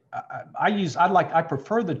say I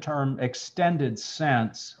prefer the term extended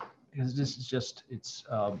sense, because this is it's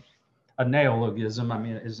a neologism. I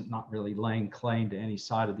mean, it isn't not really laying claim to any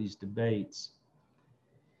side of these debates.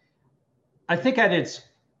 I think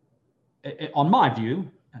on my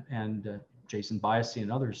view, and Jason Biasi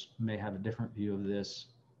and others may have a different view of this,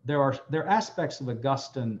 there are aspects of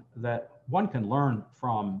Augustine that one can learn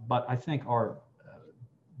from, but I think are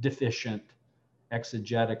deficient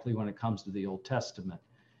exegetically when it comes to the Old Testament.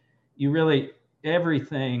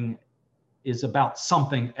 Everything is about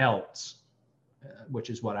something else, which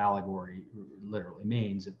is what allegory literally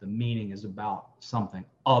means, that the meaning is about something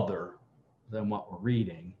other than what we're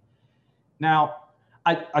reading. Now,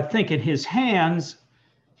 I think in his hands,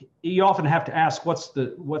 you often have to ask, what's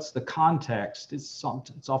the context? It's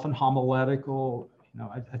often homiletical.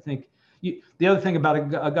 I think the other thing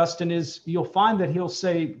about Augustine is you'll find that he'll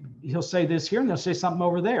say this here and he'll say something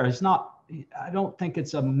over there. I don't think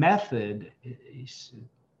it's a method. He's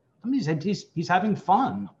having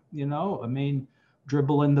fun,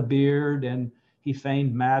 dribble in the beard, and he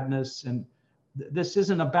feigned madness. And this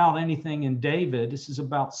isn't about anything in David. This is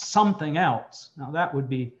about something else. Now that would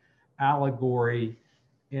be allegory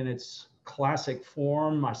in its classic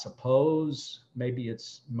form, I suppose, maybe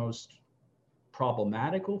its most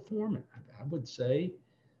problematical form, I would say.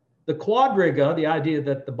 The quadriga, the idea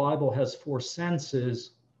that the Bible has four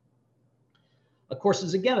senses, of course,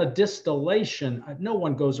 is again a distillation. No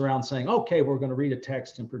one goes around saying, okay, we're going to read a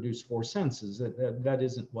text and produce four senses. That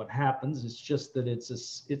isn't what happens. It's just that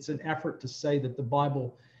it's an effort to say that the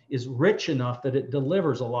Bible is rich enough that it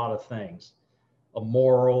delivers a lot of things, a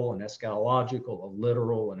moral, an eschatological, a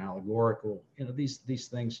literal, an allegorical. You know, these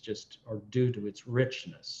things just are due to its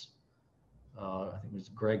richness. I think it was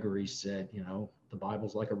Gregory said, you know, the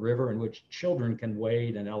Bible's like a river in which children can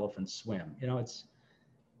wade and elephants swim. You know, it's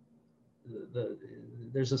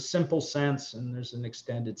there's a simple sense and there's an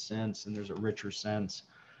extended sense and there's a richer sense.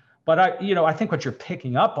 But I think what you're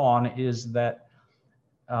picking up on is that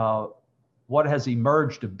what has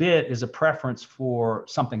emerged a bit is a preference for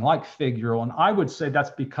something like figural. And I would say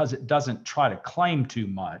that's because it doesn't try to claim too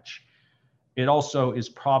much. It also is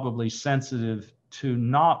probably sensitive to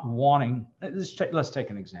not wanting, let's take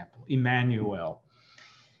an example, Emmanuel.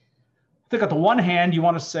 I think on the one hand, you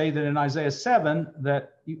want to say that in Isaiah 7,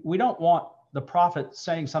 that we don't want the prophet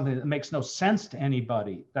saying something that makes no sense to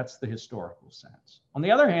anybody. That's the historical sense. On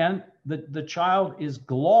the other hand, the child is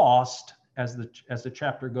glossed as the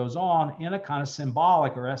chapter goes on in a kind of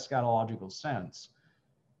symbolic or eschatological sense.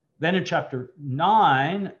 Then in chapter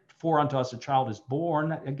 9, for unto us a child is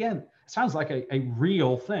born, again, it sounds like a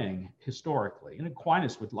real thing historically. And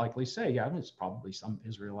Aquinas would likely say, yeah, it's probably some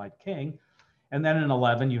Israelite king. And then in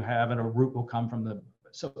 11, you have, and a root will come from the,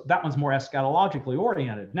 so that one's more eschatologically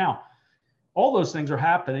oriented. Now, all those things are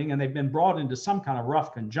happening and they've been brought into some kind of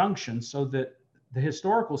rough conjunction so that the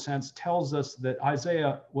historical sense tells us that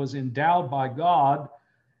Isaiah was endowed by God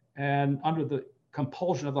and under the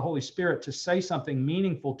compulsion of the Holy Spirit to say something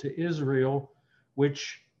meaningful to Israel,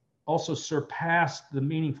 which also surpassed the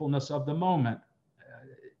meaningfulness of the moment.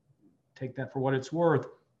 Take that for what it's worth.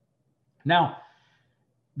 Now,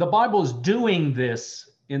 the Bible is doing this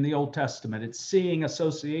in the Old Testament. It's seeing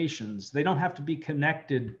associations. They don't have to be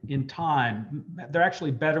connected in time. They're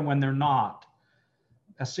actually better when they're not.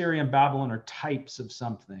 Assyria and Babylon are types of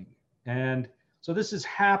something. And so this is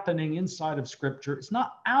happening inside of Scripture. It's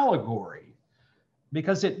not allegory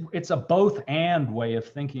because it's a both and way of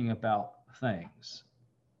thinking about things.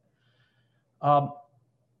 And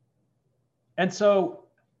so,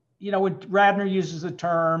 you know, when Radner uses the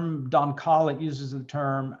term, Don Collett uses the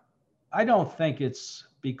term, I don't think it's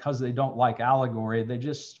because they don't like allegory. They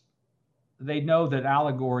know that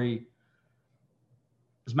allegory,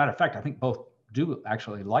 as a matter of fact, I think both do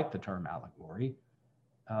actually like the term allegory.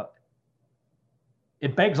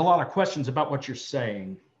 It begs a lot of questions about what you're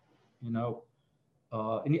saying, you know.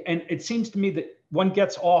 And it seems to me that one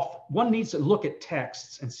needs to look at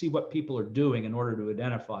texts and see what people are doing in order to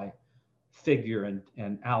identify figure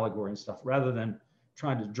and allegory and stuff, rather than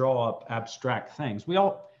trying to draw up abstract things.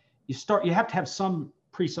 You have to have some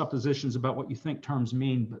presuppositions about what you think terms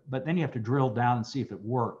mean, but then you have to drill down and see if it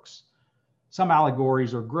works. Some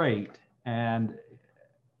allegories are great, but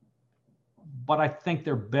I think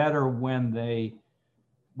they're better when they're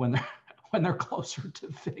closer to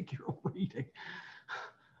figural reading.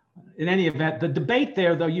 In any event, the debate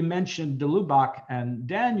there, though, you mentioned de Lubac and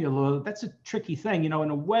Daniel, that's a tricky thing. You know, in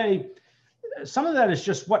a way, some of that is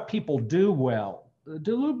just what people do well.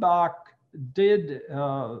 De Lubac did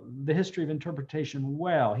the history of interpretation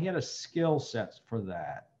well. He had a skill set for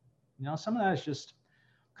that. You know, some of that is just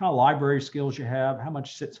kind of library skills you have. How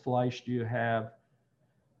much Sitzfleisch do you have?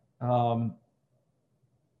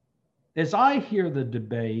 As I hear the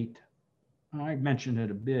debate, I mentioned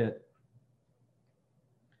it a bit,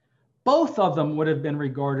 both of them would have been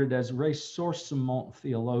regarded as ressourcement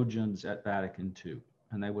theologians at Vatican II,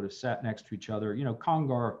 and they would have sat next to each other. You know,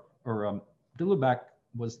 Congar or de Lubac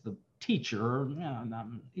was the teacher,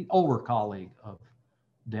 the older colleague of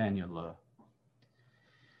Daniel.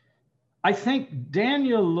 I think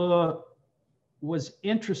Daniel was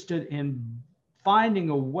interested in finding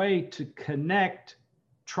a way to connect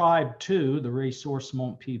Tribe 2, the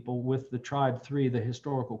ressourcement people, with the Tribe 3, the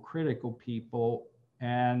historical critical people.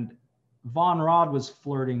 And von Rad was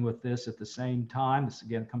flirting with this at the same time. This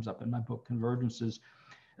again comes up in my book, Convergences.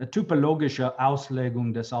 A typologische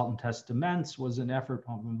Auslegung des Alten Testaments was an effort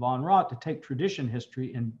on von Rad to take tradition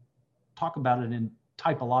history and talk about it in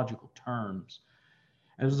typological terms.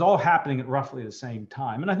 And it was all happening at roughly the same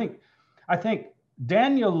time. And I think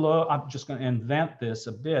Daniel, I'm just going to invent this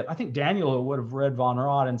a bit. I think Daniel would have read von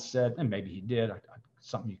Rad and said, and maybe he did,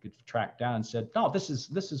 something you could track down, and said, no, this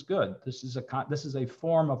is good. This is a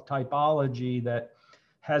form of typology that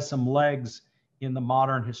has some legs in the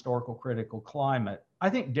modern historical critical climate. I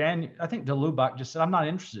think de Lubac just said, I'm not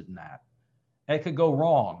interested in that. It could go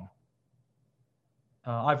wrong.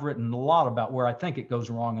 I've written a lot about where I think it goes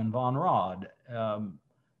wrong in Von Rad.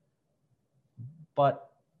 But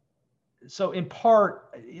so in part,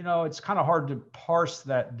 you know, it's kind of hard to parse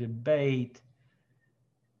that debate.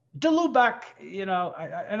 De Lubac, you know,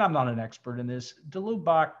 and I'm not an expert in this, de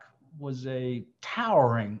Lubac was a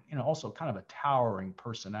towering, you know, also kind of a towering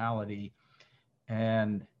personality.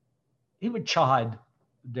 And he would chide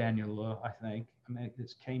Daniel, I think. I mean,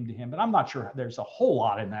 this came to him, but I'm not sure there's a whole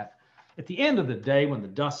lot in that. At the end of the day, when the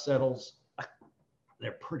dust settles,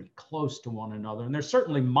 they're pretty close to one another. And they're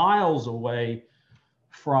certainly miles away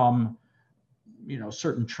from, you know,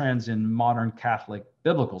 certain trends in modern Catholic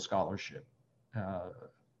biblical scholarship.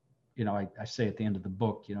 You know, I say at the end of the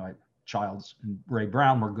book, you know, Childs and Ray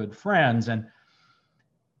Brown were good friends, and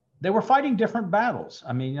they were fighting different battles.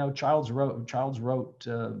 I mean, you know, Childs wrote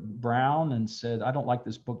Brown and said, I don't like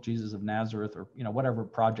this book, Jesus of Nazareth, or, you know, whatever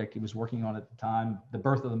project he was working on at the time, The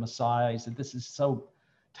Birth of the Messiah. He said, this is so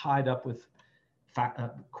tied up with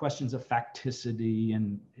questions of facticity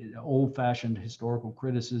and old-fashioned historical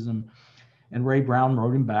criticism. And Ray Brown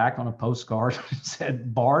wrote him back on a postcard and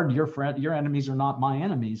said, Bard, your enemies are not my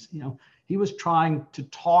enemies. You know, he was trying to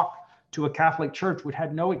talk to a Catholic church which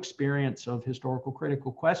had no experience of historical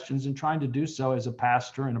critical questions, and trying to do so as a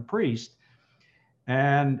pastor and a priest.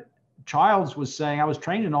 And Childs was saying, I was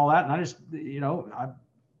trained in all that, and I just, you know,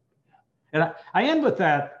 I end with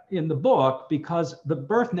that in the book because the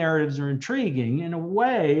birth narratives are intriguing. In a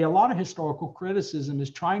way, a lot of historical criticism is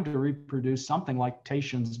trying to reproduce something like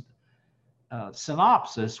Tatian's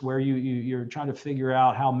synopsis, where you're trying to figure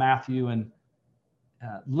out how Matthew and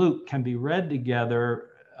Luke can be read together.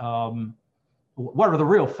 What are the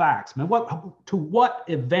real facts? I mean, to what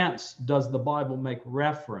events does the Bible make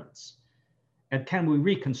reference? And can we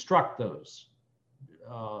reconstruct those?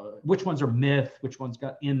 Which ones are myth? Which ones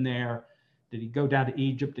got in there? Did he go down to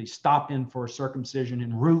Egypt? Did he stop in for circumcision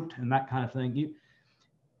en route and that kind of thing?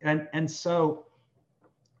 And so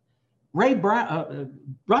Ray Brown,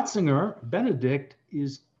 Ratzinger, Benedict,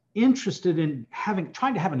 is interested in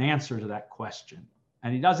trying to have an answer to that question.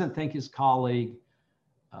 And he doesn't think his colleague,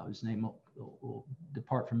 his name will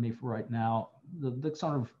depart from me for right now, the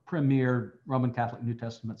sort of premier Roman Catholic New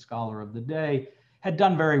Testament scholar of the day, had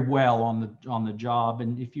done very well on the job.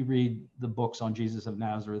 And if you read the books on Jesus of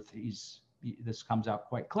Nazareth, this comes out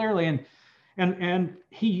quite clearly. And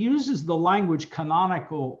he uses the language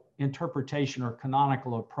canonical interpretation or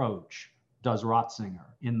canonical approach, does Ratzinger,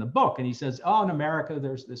 in the book. And he says, oh, in America,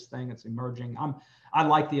 there's this thing that's emerging. I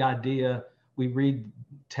like the idea. We read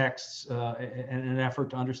texts in an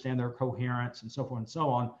effort to understand their coherence and so forth and so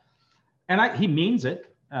on. And he means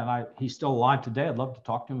it. And he's still alive today. I'd love to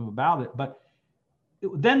talk to him about it. But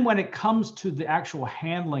then when it comes to the actual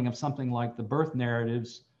handling of something like the birth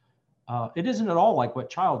narratives, it isn't at all like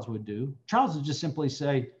what Childs would do. Childs would just simply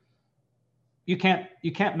say, you can't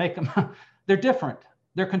make them, they're different.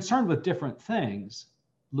 They're concerned with different things,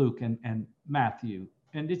 Luke and Matthew.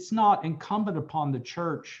 And it's not incumbent upon the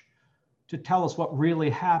church to tell us what really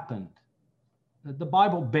happened. The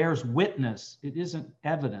Bible bears witness. It isn't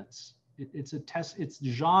evidence. It's a test. Its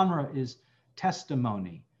genre is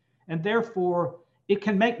testimony. And therefore, it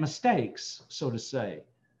can make mistakes, so to say.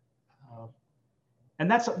 And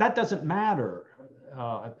that doesn't matter.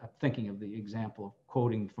 I'm thinking of the example of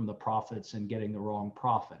quoting from the prophets and getting the wrong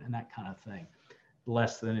prophet and that kind of thing,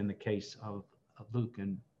 less than in the case of Luke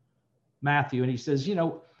and Matthew. And he says, you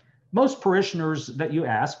know, most parishioners that you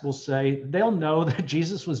ask will say they'll know that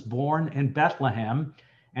Jesus was born in Bethlehem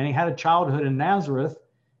and he had a childhood in Nazareth.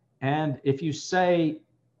 And if you say,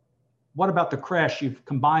 what about the creche? You've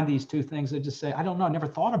combined these two things. They just say, I don't know. I never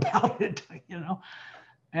thought about it, you know.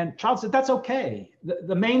 And Child said, that's okay.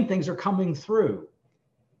 The main things are coming through.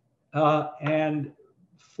 And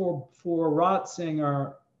for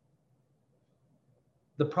Ratzinger,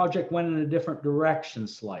 the project went in a different direction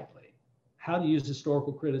slightly. How to use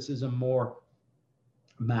historical criticism more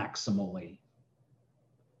maximally.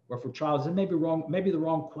 Or for Child, it may be wrong. Maybe the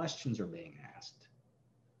wrong questions are being asked.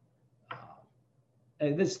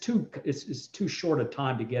 And it's too short a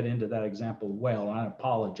time to get into that example well. And I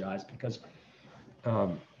apologize because I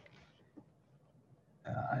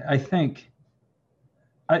think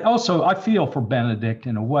I feel for Benedict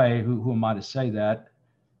in a way. Who am I to say that?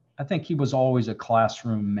 I think he was always a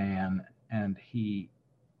classroom man, and he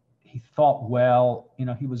thought well. You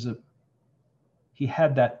know, he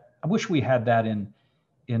had that. I wish we had that in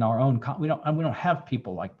our own. We don't have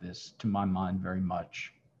people like this, to my mind, very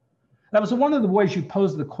much. That was one of the ways you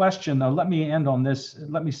posed the question, though. Let me end on this.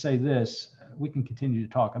 Let me say this. we can continue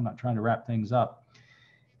to talk. I'm not trying to wrap things up.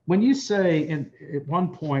 When you say at one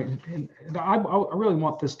point, and I really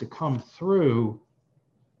want this to come through,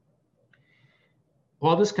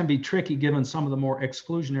 well, this can be tricky given some of the more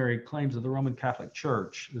exclusionary claims of the Roman Catholic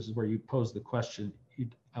Church. This is where you pose the question.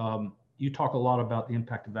 You talk a lot about the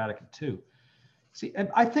impact of Vatican II. See, and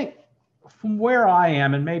I think from where I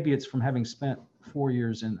am, and maybe it's from having spent 4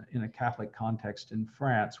 years in a Catholic context in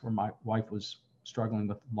France, where my wife was struggling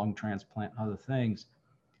with lung transplant and other things,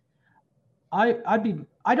 I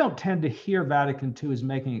don't tend to hear Vatican II as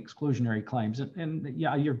making exclusionary claims. And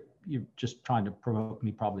yeah, you're just trying to provoke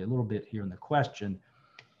me probably a little bit here in the question.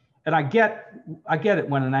 And I get it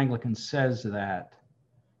when an Anglican says that,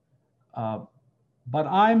 but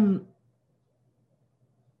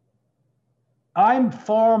I'm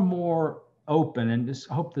far more open, and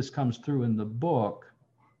I hope this comes through in the book,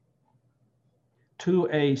 to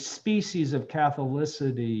a species of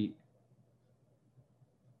Catholicity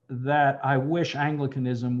that I wish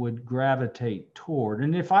Anglicanism would gravitate toward.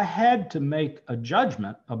 And if I had to make a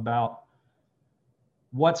judgment about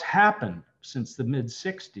what's happened since the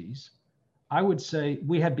mid-60s, I would say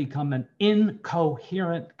we have become an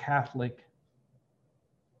incoherent Catholic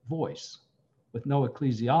voice with no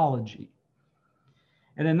ecclesiology.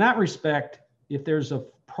 And in that respect, if there's a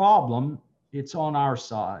problem, it's on our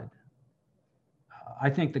side. I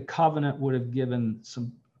think the covenant would have given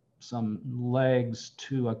some legs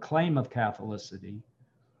to a claim of Catholicity.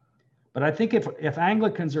 But I think if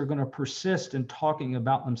Anglicans are going to persist in talking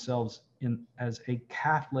about themselves as a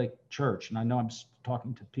Catholic church, and I know I'm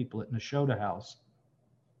talking to people at Nashotah House,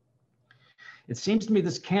 it seems to me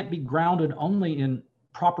this can't be grounded only in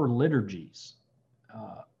proper liturgies.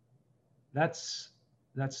 That's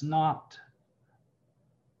not,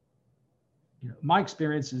 my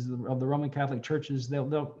experiences of the Roman Catholic churches,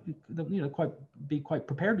 they'll be quite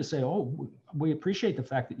prepared to say, oh, we appreciate the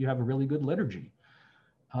fact that you have a really good liturgy,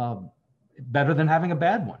 better than having a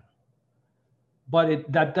bad one.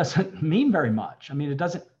 But that doesn't mean very much. I mean,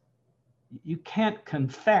 you can't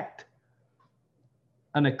confect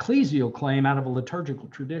an ecclesial claim out of a liturgical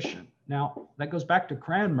tradition. Now, that goes back to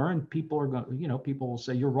Cranmer, and people will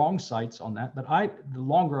say you're wrong, Seitz, on that. But the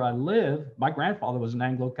longer I live, my grandfather was an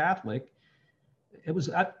Anglo-Catholic. It was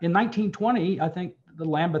in 1920, I think the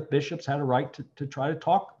Lambeth bishops had a right to try to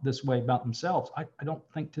talk this way about themselves. I don't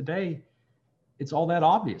think today it's all that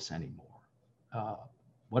obvious anymore.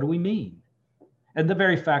 What do we mean? And the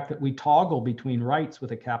very fact that we toggle between rights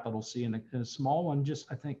with a capital C and a small one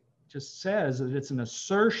I think says that it's an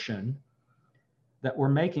assertion that we're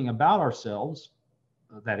making about ourselves,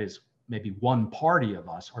 that is, maybe one party of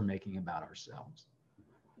us are making about ourselves.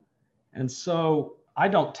 And so I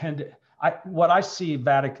don't tend to, what I see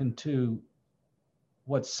Vatican II,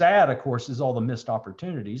 what's sad, of course, is all the missed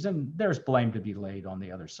opportunities, and there's blame to be laid on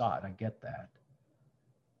the other side. I get that.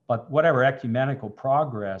 But whatever ecumenical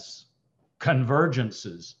progress,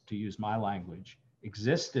 convergences, to use my language,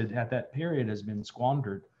 existed at that period has been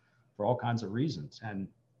squandered for all kinds of reasons. And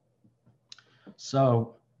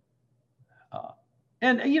so,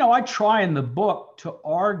 I try in the book to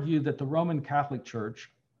argue that the Roman Catholic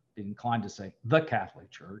Church, inclined to say the Catholic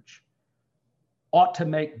Church, ought to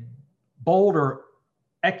make bolder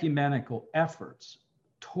ecumenical efforts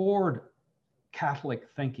toward Catholic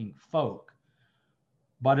thinking folk.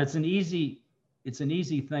 But it's an easy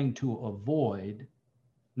thing to avoid,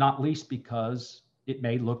 not least because it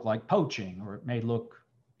may look like poaching, or it may look,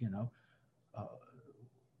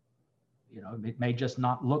 it may just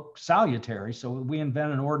not look salutary. So we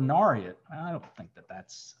invent an ordinariate. I don't think that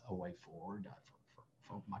that's a way forward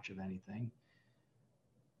for much of anything.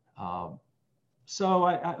 So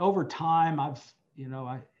I over time, I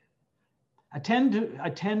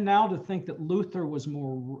tend now to think that Luther was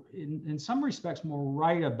more, in some respects, more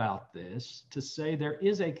right about this, to say there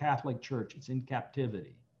is a Catholic Church, it's in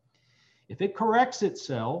captivity. If it corrects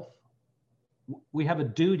itself, we have a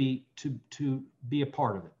duty to be a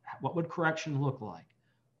part of it. What would correction look like?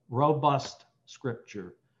 Robust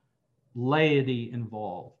scripture, laity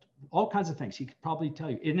involved, all kinds of things. He could probably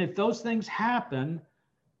tell you. And if those things happen,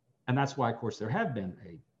 and that's why, of course, there have been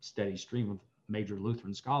a steady stream of major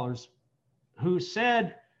Lutheran scholars who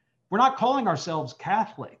said, we're not calling ourselves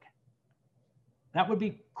Catholic. That would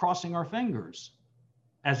be crossing our fingers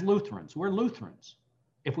as Lutherans. We're Lutherans.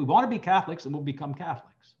 If we want to be Catholics, then we'll become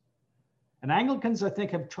Catholics. And Anglicans, I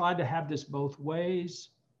think, have tried to have this both ways.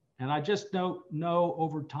 And I just don't know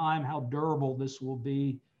over time how durable this will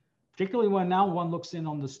be, particularly when now one looks in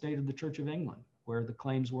on the state of the Church of England, where the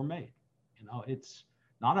claims were made. It's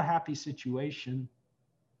not a happy situation.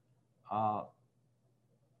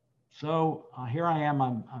 So here I am.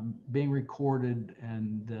 I'm being recorded,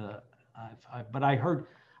 and but I heard.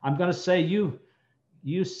 I'm going to say you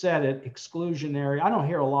said it, exclusionary. I don't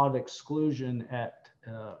hear a lot of exclusion at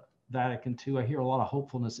Vatican II. I hear a lot of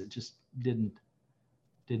hopefulness. It just didn't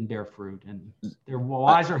bear fruit, and they're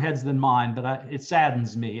wiser heads than mine. But it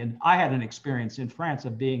saddens me. And I had an experience in France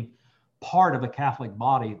of being part of a Catholic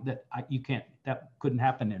body that that couldn't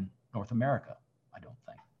happen in North America. I don't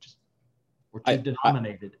think. Just we're too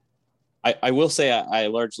denominated. I will say I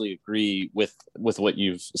largely agree with what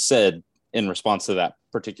you've said in response to that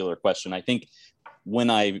particular question. I think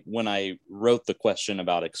when I wrote the question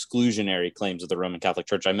about exclusionary claims of the Roman Catholic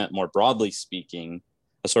Church, I meant more broadly speaking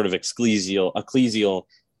a sort of ecclesial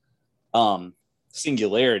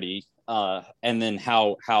singularity, and then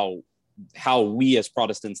how we as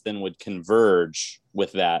Protestants then would converge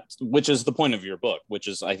with that, which is the point of your book, which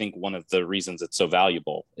is I think one of the reasons it's so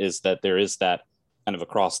valuable, is that there is that kind of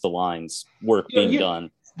across the lines work being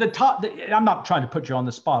done. I'm not trying to put you on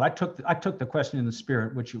the spot. I took the question in the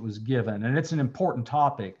spirit which it was given, and it's an important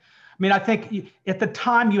topic. I mean, I think at the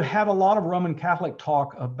time you had a lot of Roman Catholic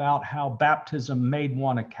talk about how baptism made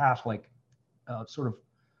one a Catholic, sort of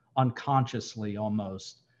unconsciously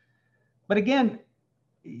almost. But again,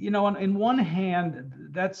 in one hand,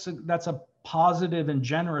 that's a positive and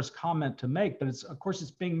generous comment to make, but of course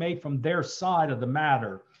it's being made from their side of the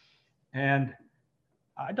matter. And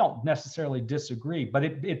I don't necessarily disagree, but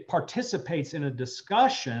it participates in a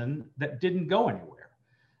discussion that didn't go anywhere.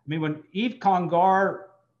 I mean, when Yves Congar,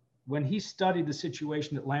 when he studied the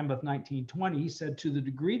situation at Lambeth 1920, he said, to the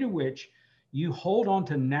degree to which you hold on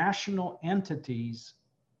to national entities,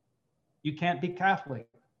 you can't be Catholic.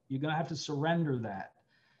 You're going to have to surrender that.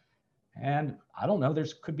 And I don't know,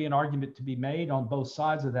 could be an argument to be made on both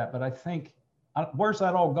sides of that, but I think, where's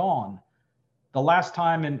that all gone? The last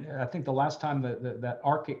time that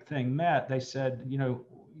Archic thing met, they said,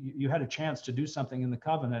 you had a chance to do something in the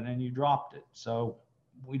covenant and you dropped it. So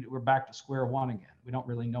we're back to square one again. We don't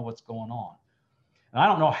really know what's going on. And I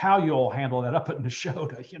don't know how you all handle that up at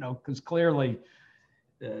Neshota, because clearly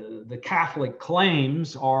the Catholic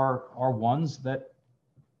claims are ones that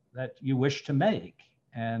you wish to make.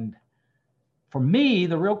 And for me,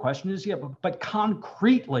 the real question is, but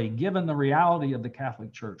concretely, given the reality of the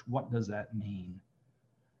Catholic Church, what does that mean?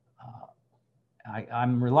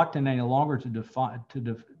 I'm reluctant any longer to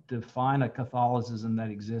define a Catholicism that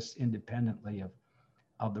exists independently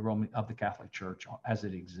of the Catholic Church as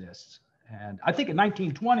it exists. And I think in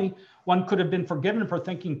 1920, one could have been forgiven for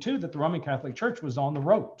thinking too that the Roman Catholic Church was on the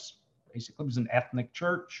ropes. Basically, it was an ethnic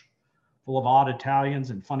church full of odd Italians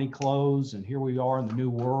and funny clothes, and here we are in the New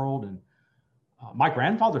World. And my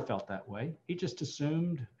grandfather felt that way. He just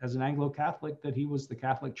assumed as an Anglo-Catholic that he was the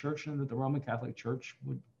Catholic Church and that the Roman Catholic Church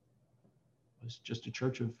was just a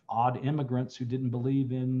church of odd immigrants who didn't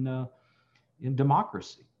believe in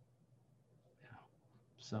democracy.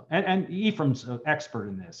 So, and Ephraim's an expert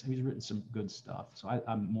in this. He's written some good stuff. So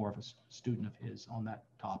I'm more of a student of his on that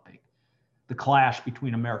topic. The clash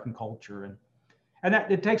between American culture and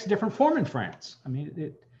that it takes a different form in France. I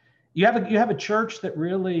mean, you have a church that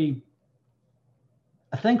really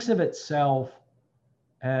thinks of itself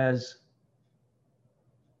as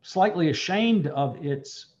slightly ashamed of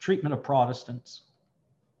its treatment of Protestants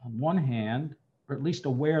on one hand, or at least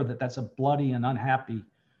aware that that's a bloody and unhappy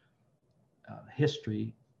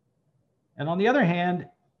history. And on the other hand,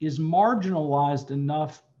 is marginalized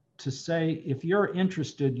enough to say, if you're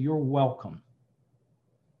interested, you're welcome.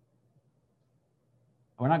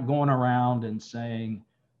 We're not going around and saying,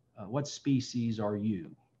 what species are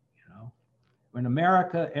you? In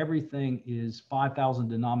America, everything is 5,000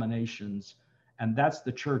 denominations, and that's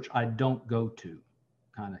the church I don't go to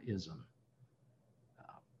kind of ism.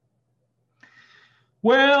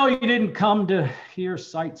 Well, you didn't come to hear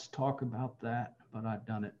Seitz talk about that, but I've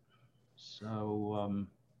done it. So,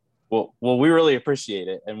 well, we really appreciate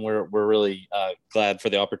it, and we're really glad for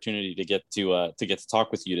the opportunity to get to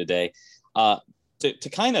talk with you today. To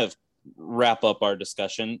kind of wrap up our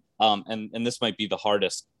discussion, and this might be the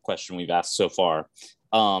hardest question we've asked so far.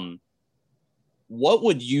 What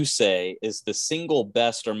would you say is the single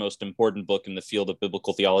best or most important book in the field of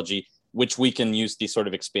biblical theology, which we can use the sort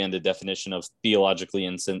of expanded definition of theologically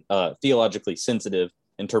sensitive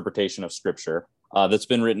interpretation of Scripture, that's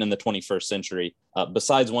been written in the 21st century,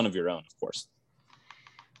 besides one of your own, of course?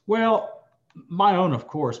 Well, my own, of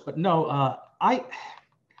course, but no,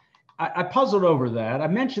 I puzzled over that. I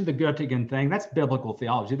mentioned the Göttingen thing. That's biblical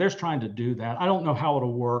theology. They're trying to do that. I don't know how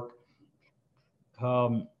it'll work.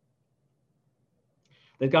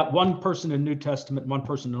 They've got one person in New Testament, one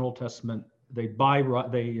person in Old Testament. They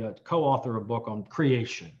co-author a book on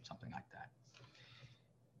creation, something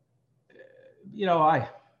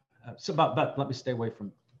But let me stay away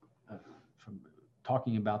from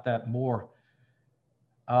talking about that more.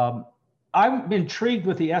 I'm intrigued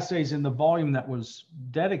with the essays in the volume that was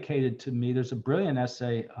dedicated to me. There's a brilliant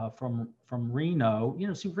essay from Reno.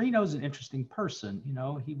 See, Reno's an interesting person.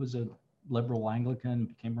 He was a liberal Anglican,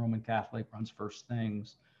 became Roman Catholic, runs First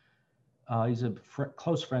Things. He's a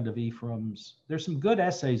close friend of Ephraim's. There's some good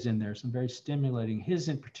essays in there, some very stimulating. His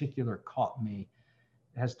in particular caught me.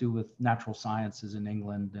 It has to do with natural sciences in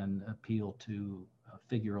England and appeal to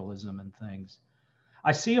figuralism and things.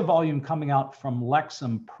 I see a volume coming out from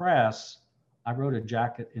Lexham Press. I wrote a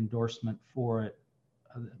jacket endorsement for it.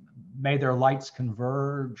 May their lights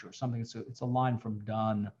converge or something. It's a line from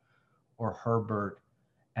Donne or Herbert.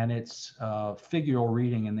 And it's figural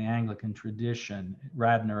reading in the Anglican tradition.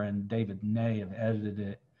 Radner and David Ney have edited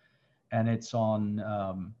it. And it's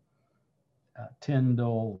on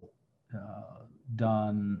Tyndall,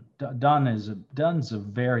 Donne. Donne's a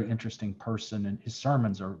very interesting person, and his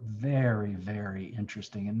sermons are very, very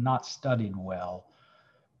interesting and not studied well.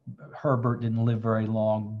 Herbert didn't live very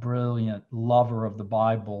long, brilliant lover of the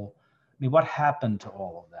Bible. I mean, what happened to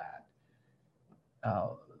all of that?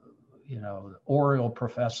 The Oriel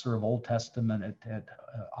professor of Old Testament at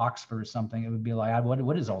Oxford or something, it would be like,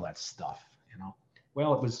 what is all that stuff?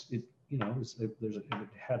 Well, it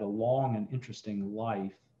had a long and interesting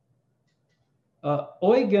life.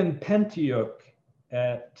 Eugen Pentiuk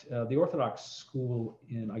at the Orthodox school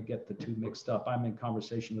I get the two mixed up. I'm in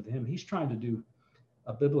conversation with him. He's trying to do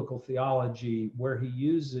a biblical theology where he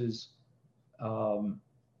uses, I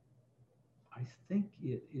think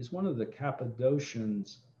it is one of the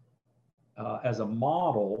Cappadocians as a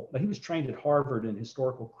model. He was trained at Harvard in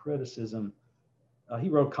historical criticism. He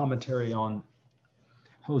wrote commentary on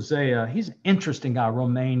Hosea. He's an interesting guy,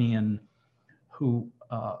 Romanian, who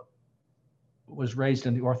was raised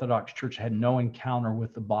in the Orthodox Church, had no encounter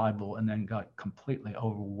with the Bible, and then got completely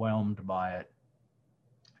overwhelmed by it.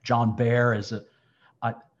 John Bear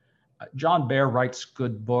John Bear writes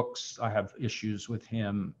good books. I have issues with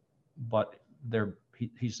him, but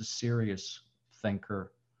he's a serious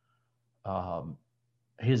thinker.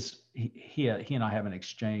 He and I have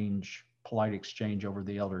an polite exchange over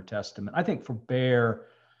the Elder Testament. I think for Bear,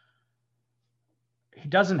 he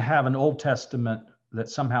doesn't have an Old Testament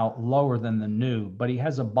that's somehow lower than the New, but he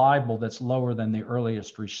has a Bible that's lower than the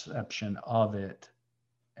earliest reception of it.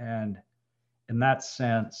 And in that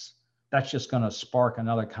sense, that's just going to spark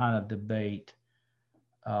another kind of debate.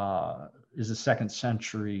 Is the second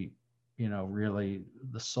century, really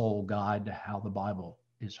the sole guide to how the Bible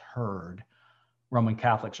is heard? Roman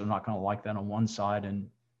Catholics are not going to like that on one side, and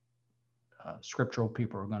scriptural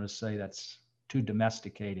people are going to say that's too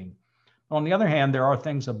domesticating. On the other hand, there are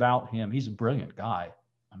things about him. He's a brilliant guy.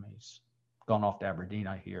 I mean, he's gone off to Aberdeen,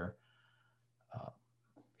 I hear.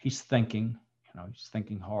 He's thinking, he's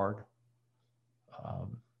thinking hard.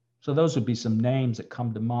 So those would be some names that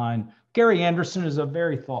come to mind. Gary Anderson is a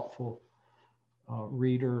very thoughtful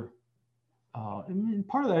reader. And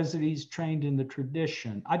part of that is that he's trained in the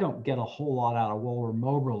tradition. I don't get a whole lot out of Walter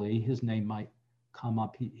Moberly. His name might come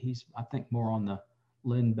up. He's, I think, more on the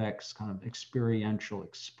Lindbeck's kind of experiential,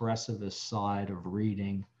 expressivist side of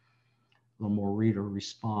reading, a little more reader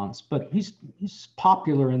response. But he's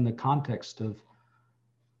popular in the context of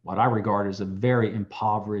what I regard as a very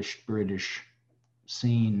impoverished British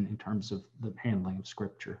scene in terms of the handling of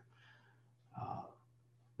scripture.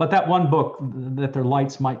 But that one book, that their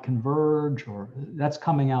lights might converge, or that's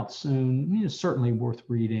coming out soon, certainly worth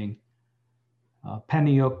reading.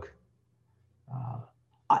 Peniuk.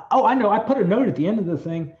 I know, I put a note at the end of the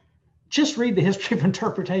thing. Just read the history of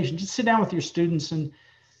interpretation. Just sit down with your students and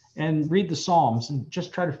read the Psalms and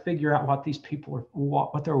just try to figure out what these people are,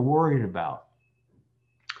 what they're worried about.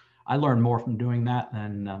 I learned more from doing that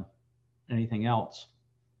than anything else.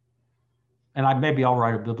 And maybe I'll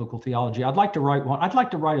write a biblical theology. I'd like to write one. I'd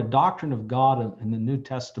like to write a doctrine of God in the New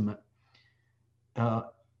Testament,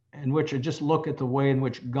 in which I just look at the way in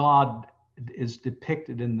which God is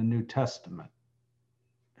depicted in the New Testament.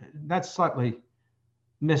 That's slightly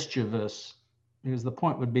mischievous, because the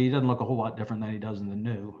point would be he doesn't look a whole lot different than he does in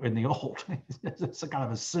the Old. It's kind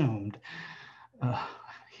of assumed.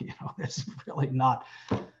 It's really not.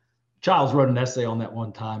 Giles wrote an essay on that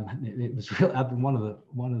one time. It was really one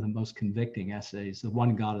of the most convicting essays. The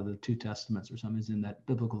one God of the two Testaments or something is in that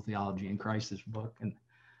Biblical Theology in Christ's book.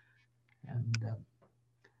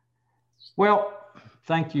 Well,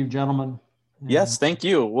 thank you, gentlemen. Yes, thank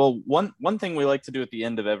you. Well, one thing we like to do at the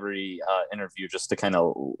end of every interview, just to kind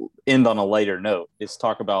of end on a lighter note, is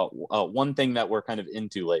talk about one thing that we're kind of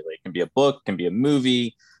into lately. It can be a book, can be a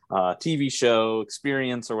movie, TV show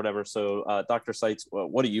experience or whatever. So, Dr. Seitz,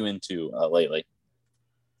 what are you into lately?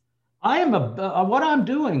 I am what I'm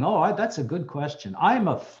doing. Oh, that's a good question. I am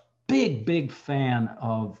a big fan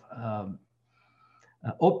of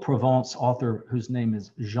Haute-Provence author whose name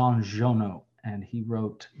is Jean Genot, and he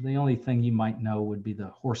wrote, the only thing you might know would be The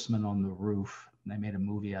Horseman on the Roof. They made a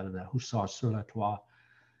movie out of that, Hussard sur la Toit.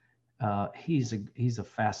 He's a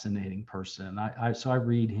fascinating person. So I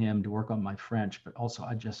read him to work on my French, but also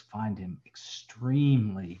I just find him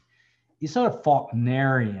extremely, he's sort of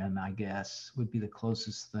Faulknerian, I guess, would be the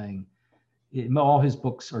closest thing. All his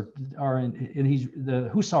books are and he's the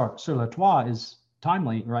Hussard sur la Toit is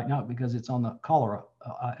timely right now because it's on the cholera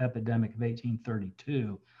epidemic of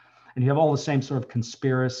 1832, and you have all the same sort of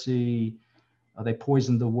conspiracy. They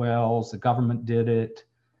poisoned the wells. The government did it.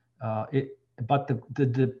 But the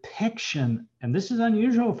depiction, and this is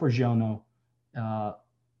unusual for Genot,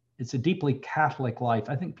 it's a deeply Catholic life.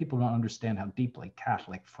 I think people don't understand how deeply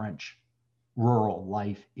Catholic French rural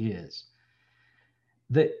life is.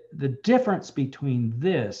 The difference between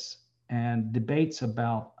this and debates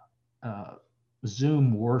about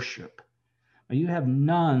Zoom worship, you have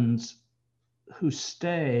nuns who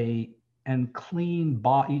stay and clean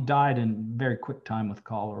body. He died in very quick time with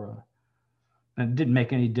cholera. And it didn't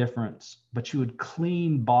make any difference, but you would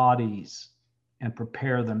clean bodies and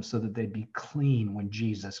prepare them so that they'd be clean when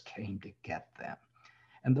Jesus came to get them.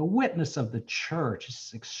 And the witness of the church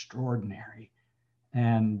is extraordinary.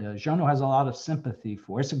 And Genot has a lot of sympathy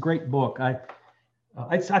for it. It's a great book. I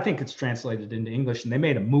think it's translated into English, and they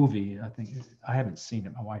made a movie. I haven't seen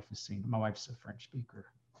it. My wife has seen it. My wife's a French speaker.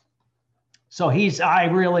 So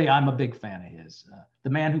I'm a big fan of his. The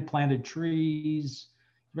Man Who Planted Trees,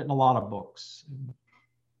 written a lot of books.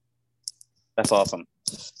 That's awesome.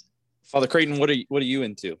 Father Creighton, what are you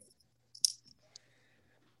into?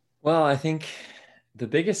 Well, I think the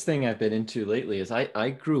biggest thing I've been into lately is I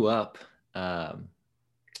grew up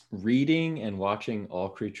reading and watching All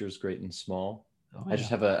Creatures Great and Small. Oh, yeah.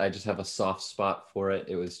 I just have a soft spot for it.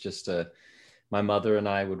 It was just my mother and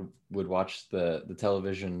I would watch the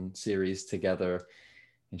television series together,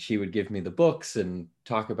 and she would give me the books and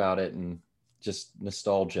talk about it, and just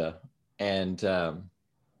nostalgia. And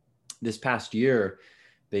this past year,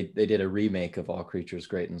 they did a remake of All Creatures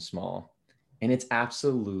Great and Small, and it's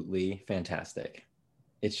absolutely fantastic.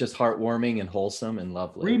 It's just heartwarming and wholesome and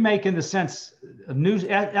lovely. Remake in the sense of new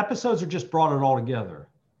episodes, or just brought it all together?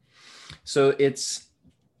 So it's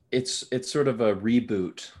sort of a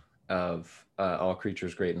reboot of All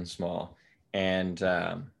Creatures Great and Small, and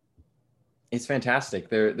it's fantastic.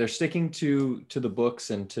 They're sticking to the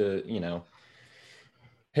books and to, you know,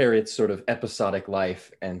 Harriet's sort of episodic life,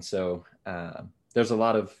 and so there's a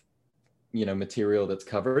lot of, you know, material that's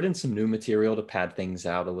covered and some new material to pad things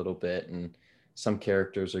out a little bit, and some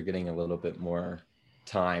characters are getting a little bit more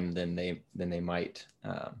time than they might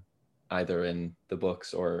either in the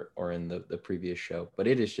books or in the previous show. But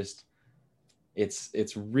it is just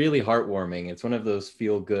it's really heartwarming. It's one of those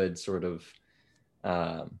feel good sort of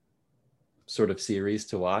series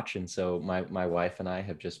to watch, and so my wife and I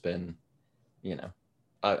have just been, you know,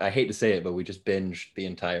 I hate to say it, but we just binged the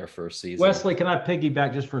entire first season. Wesley, can I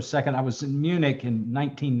piggyback just for a second? I was in Munich in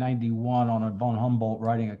 1991 on a von Humboldt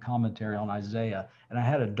writing a commentary on Isaiah, and I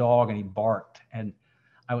had a dog and he barked, and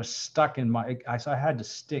I was stuck in so I had to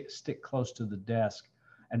stick close to the desk.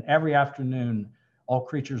 And every afternoon, All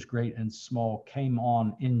Creatures Great and Small came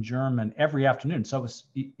on in German every afternoon. So it was,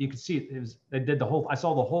 you could see they did I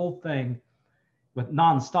saw the whole thing with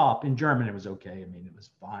nonstop in German. It was okay. I mean, it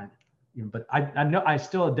was fine. You know, but I know I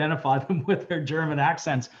still identify them with their German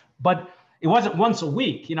accents, but it wasn't once a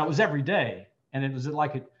week, you know, it was every day. And it was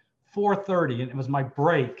like at 4:30, and it was my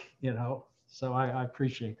break, you know, so I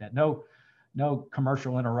appreciate that. No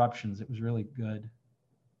commercial interruptions. It was really good.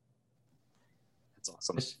 That's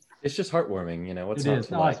awesome. It's just heartwarming, you know, what's it not is.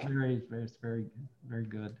 to No, like. It's very, very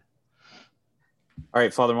good. All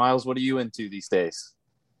right, Father Miles, what are you into these days?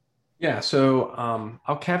 Yeah, so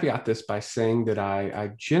I'll caveat this by saying that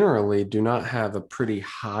I generally do not have a pretty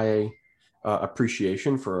high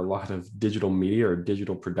appreciation for a lot of digital media or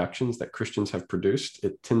digital productions that Christians have produced.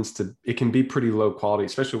 It can be pretty low quality,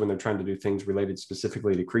 especially when they're trying to do things related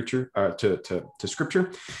specifically to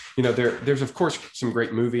Scripture. You know, there's of course some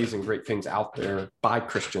great movies and great things out there by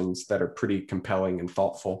Christians that are pretty compelling and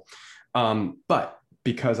thoughtful, but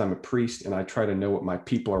because I'm a priest and I try to know what my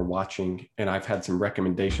people are watching, and I've had some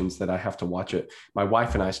recommendations that I have to watch it. My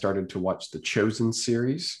wife and I started to watch the Chosen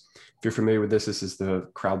series. If you're familiar with this is the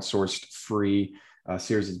crowdsourced free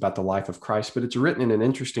series. It's about the life of Christ, but it's written in an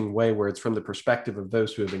interesting way where it's from the perspective of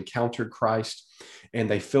those who have encountered Christ, and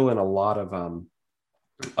they fill in a lot of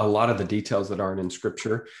a lot of the details that aren't in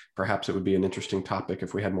scripture. Perhaps it would be an interesting topic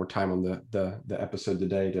if we had more time on the episode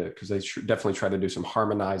today, because they definitely try to do some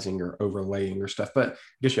harmonizing or overlaying or stuff, but I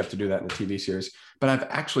guess you have to do that in a TV series. But I've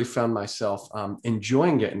actually found myself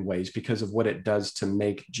enjoying it in ways because of what it does to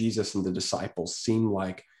make Jesus and the disciples seem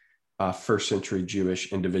like first century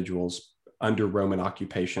Jewish individuals under Roman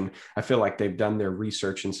occupation. I feel like they've done their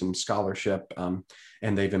research and some scholarship,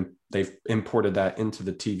 and they've imported that into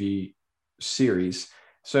the TV series.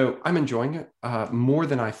 So I'm enjoying it more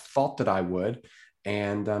than I thought that I would.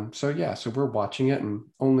 And so we're watching it, and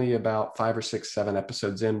only about 5 or 6, 7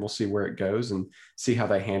 episodes in, we'll see where it goes and see how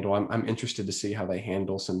they handle. I'm interested to see how they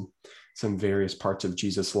handle some various parts of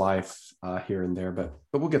Jesus' life here and there, but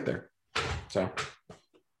we'll get there. So.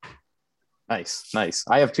 Nice.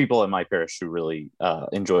 I have people in my parish who really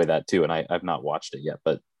enjoy that too, and I've not watched it yet,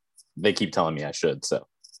 but they keep telling me I should, so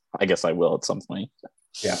I guess I will at some point.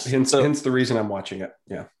 Yeah, hence the reason I'm watching it.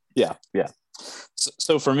 Yeah.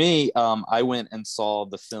 So for me, I went and saw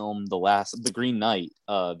the film The Green Knight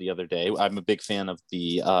the other day. I'm a big fan of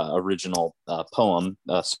the original poem,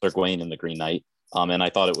 Sir Gawain and the Green Knight, and I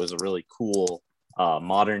thought it was a really cool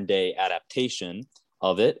modern day adaptation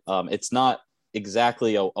of it. It's not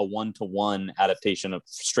exactly a one-to-one adaptation of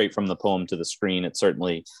straight from the poem to the screen. It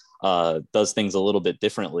certainly does things a little bit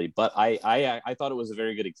differently, but I thought it was a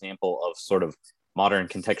very good example of sort of modern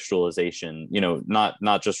contextualization,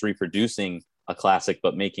 not just reproducing a classic,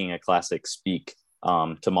 but making a classic speak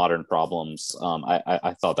to modern problems.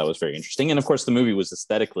 I thought that was very interesting. And of course, the movie was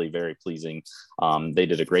aesthetically very pleasing. They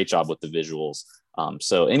did a great job with the visuals.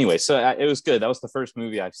 So it was good. That was the first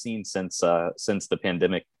movie I've seen since the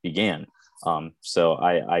pandemic began. So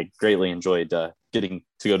I greatly enjoyed getting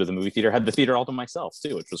to go to the movie theater. Had the theater all to myself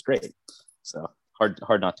too, which was great. So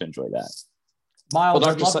hard not to enjoy that. Miles,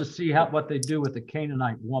 I'd love to see what they do with the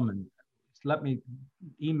Canaanite woman.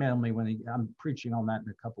 Email me when I'm preaching on that in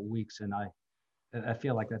a couple of weeks, and I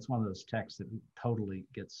feel like that's one of those texts that totally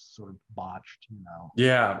gets sort of botched,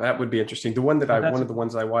 Yeah, that would be interesting. One of the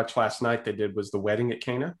ones I watched last night they did was the wedding at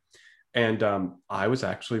Cana, and I was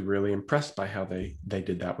actually really impressed by how they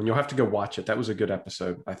did that one. You'll have to go watch it. That was a good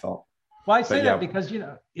episode, I thought. Well, I say that because,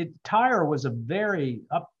 Tyre was a very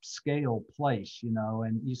upscale place,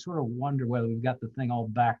 and you sort of wonder whether we've got the thing all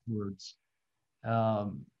backwards,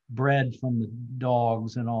 bred from the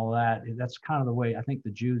dogs and all that. That's kind of the way I think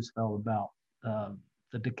the Jews felt about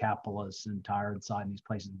the Decapolis and Tyre and Sidon. These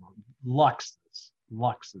places were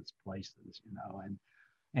luxus places, and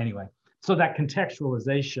anyway. So that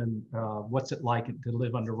contextualization, what's it like to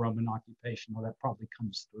live under Roman occupation? Well, that probably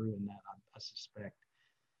comes through in that, I suspect.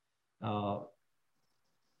 Well,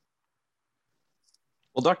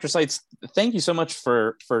 Dr. Seitz, thank you so much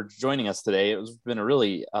for joining us today. It's been a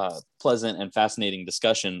really pleasant and fascinating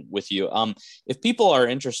discussion with you. If people are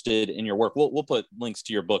interested in your work, we'll put links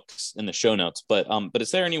to your books in the show notes. But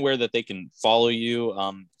is there anywhere that they can follow you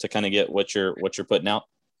to kind of get what you're putting out?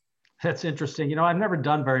 That's interesting. I've never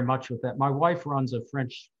done very much with that. My wife runs a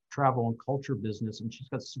French travel and culture business, and she's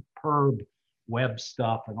got superb web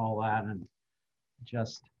stuff and all that. And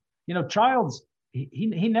just, Childs, he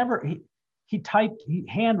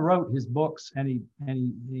hand wrote his books, and he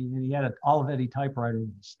had an Olivetti typewriter with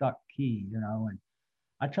a stuck key, and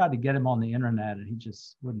I tried to get him on the internet, and he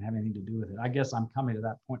just wouldn't have anything to do with it. I guess I'm coming to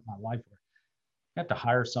that point in my life where I have to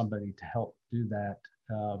hire somebody to help do that.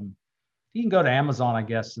 You can go to Amazon, I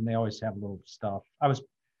guess, and they always have little stuff.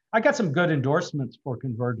 I got some good endorsements for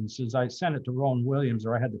Convergences. I sent it to Rowan Williams,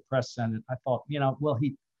 or I had the press send it. I thought,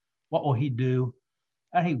 what will he do?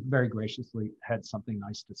 And he very graciously had something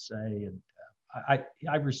nice to say, and I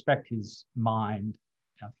respect his mind.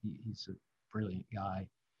 He's a brilliant guy.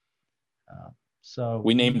 So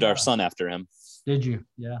we named our son after him. Did you?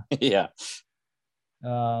 Yeah. Yeah.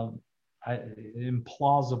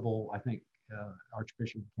 Implausible, I think,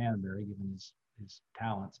 Archbishop of Canterbury, given his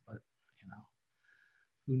talents, but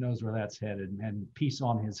who knows where that's headed? And peace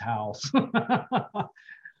on his house.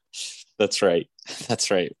 That's right.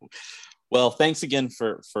 Well, thanks again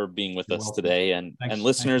for being with us today, and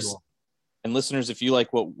listeners. And listeners, if you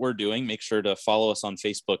like what we're doing, make sure to follow us on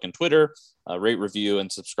Facebook and Twitter, rate, review,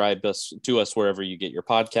 and subscribe to us wherever you get your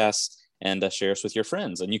podcasts, and share us with your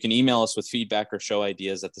friends. And you can email us with feedback or show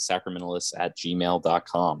ideas at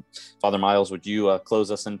thesacramentalists@gmail.com. Father Miles, would you close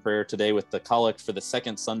us in prayer today with the collect for the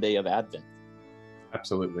second Sunday of Advent?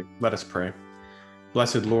 Absolutely. Let us pray.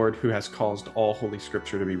 Blessed Lord, who has caused all Holy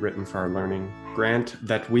Scripture to be written for our learning, grant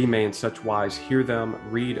that we may in such wise hear them,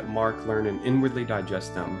 read, mark, learn, and inwardly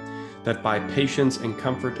digest them, that by patience and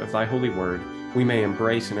comfort of thy holy word, we may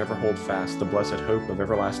embrace and ever hold fast the blessed hope of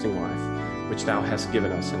everlasting life. which thou hast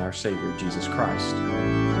given us in our Savior, Jesus Christ.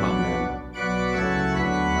 Amen.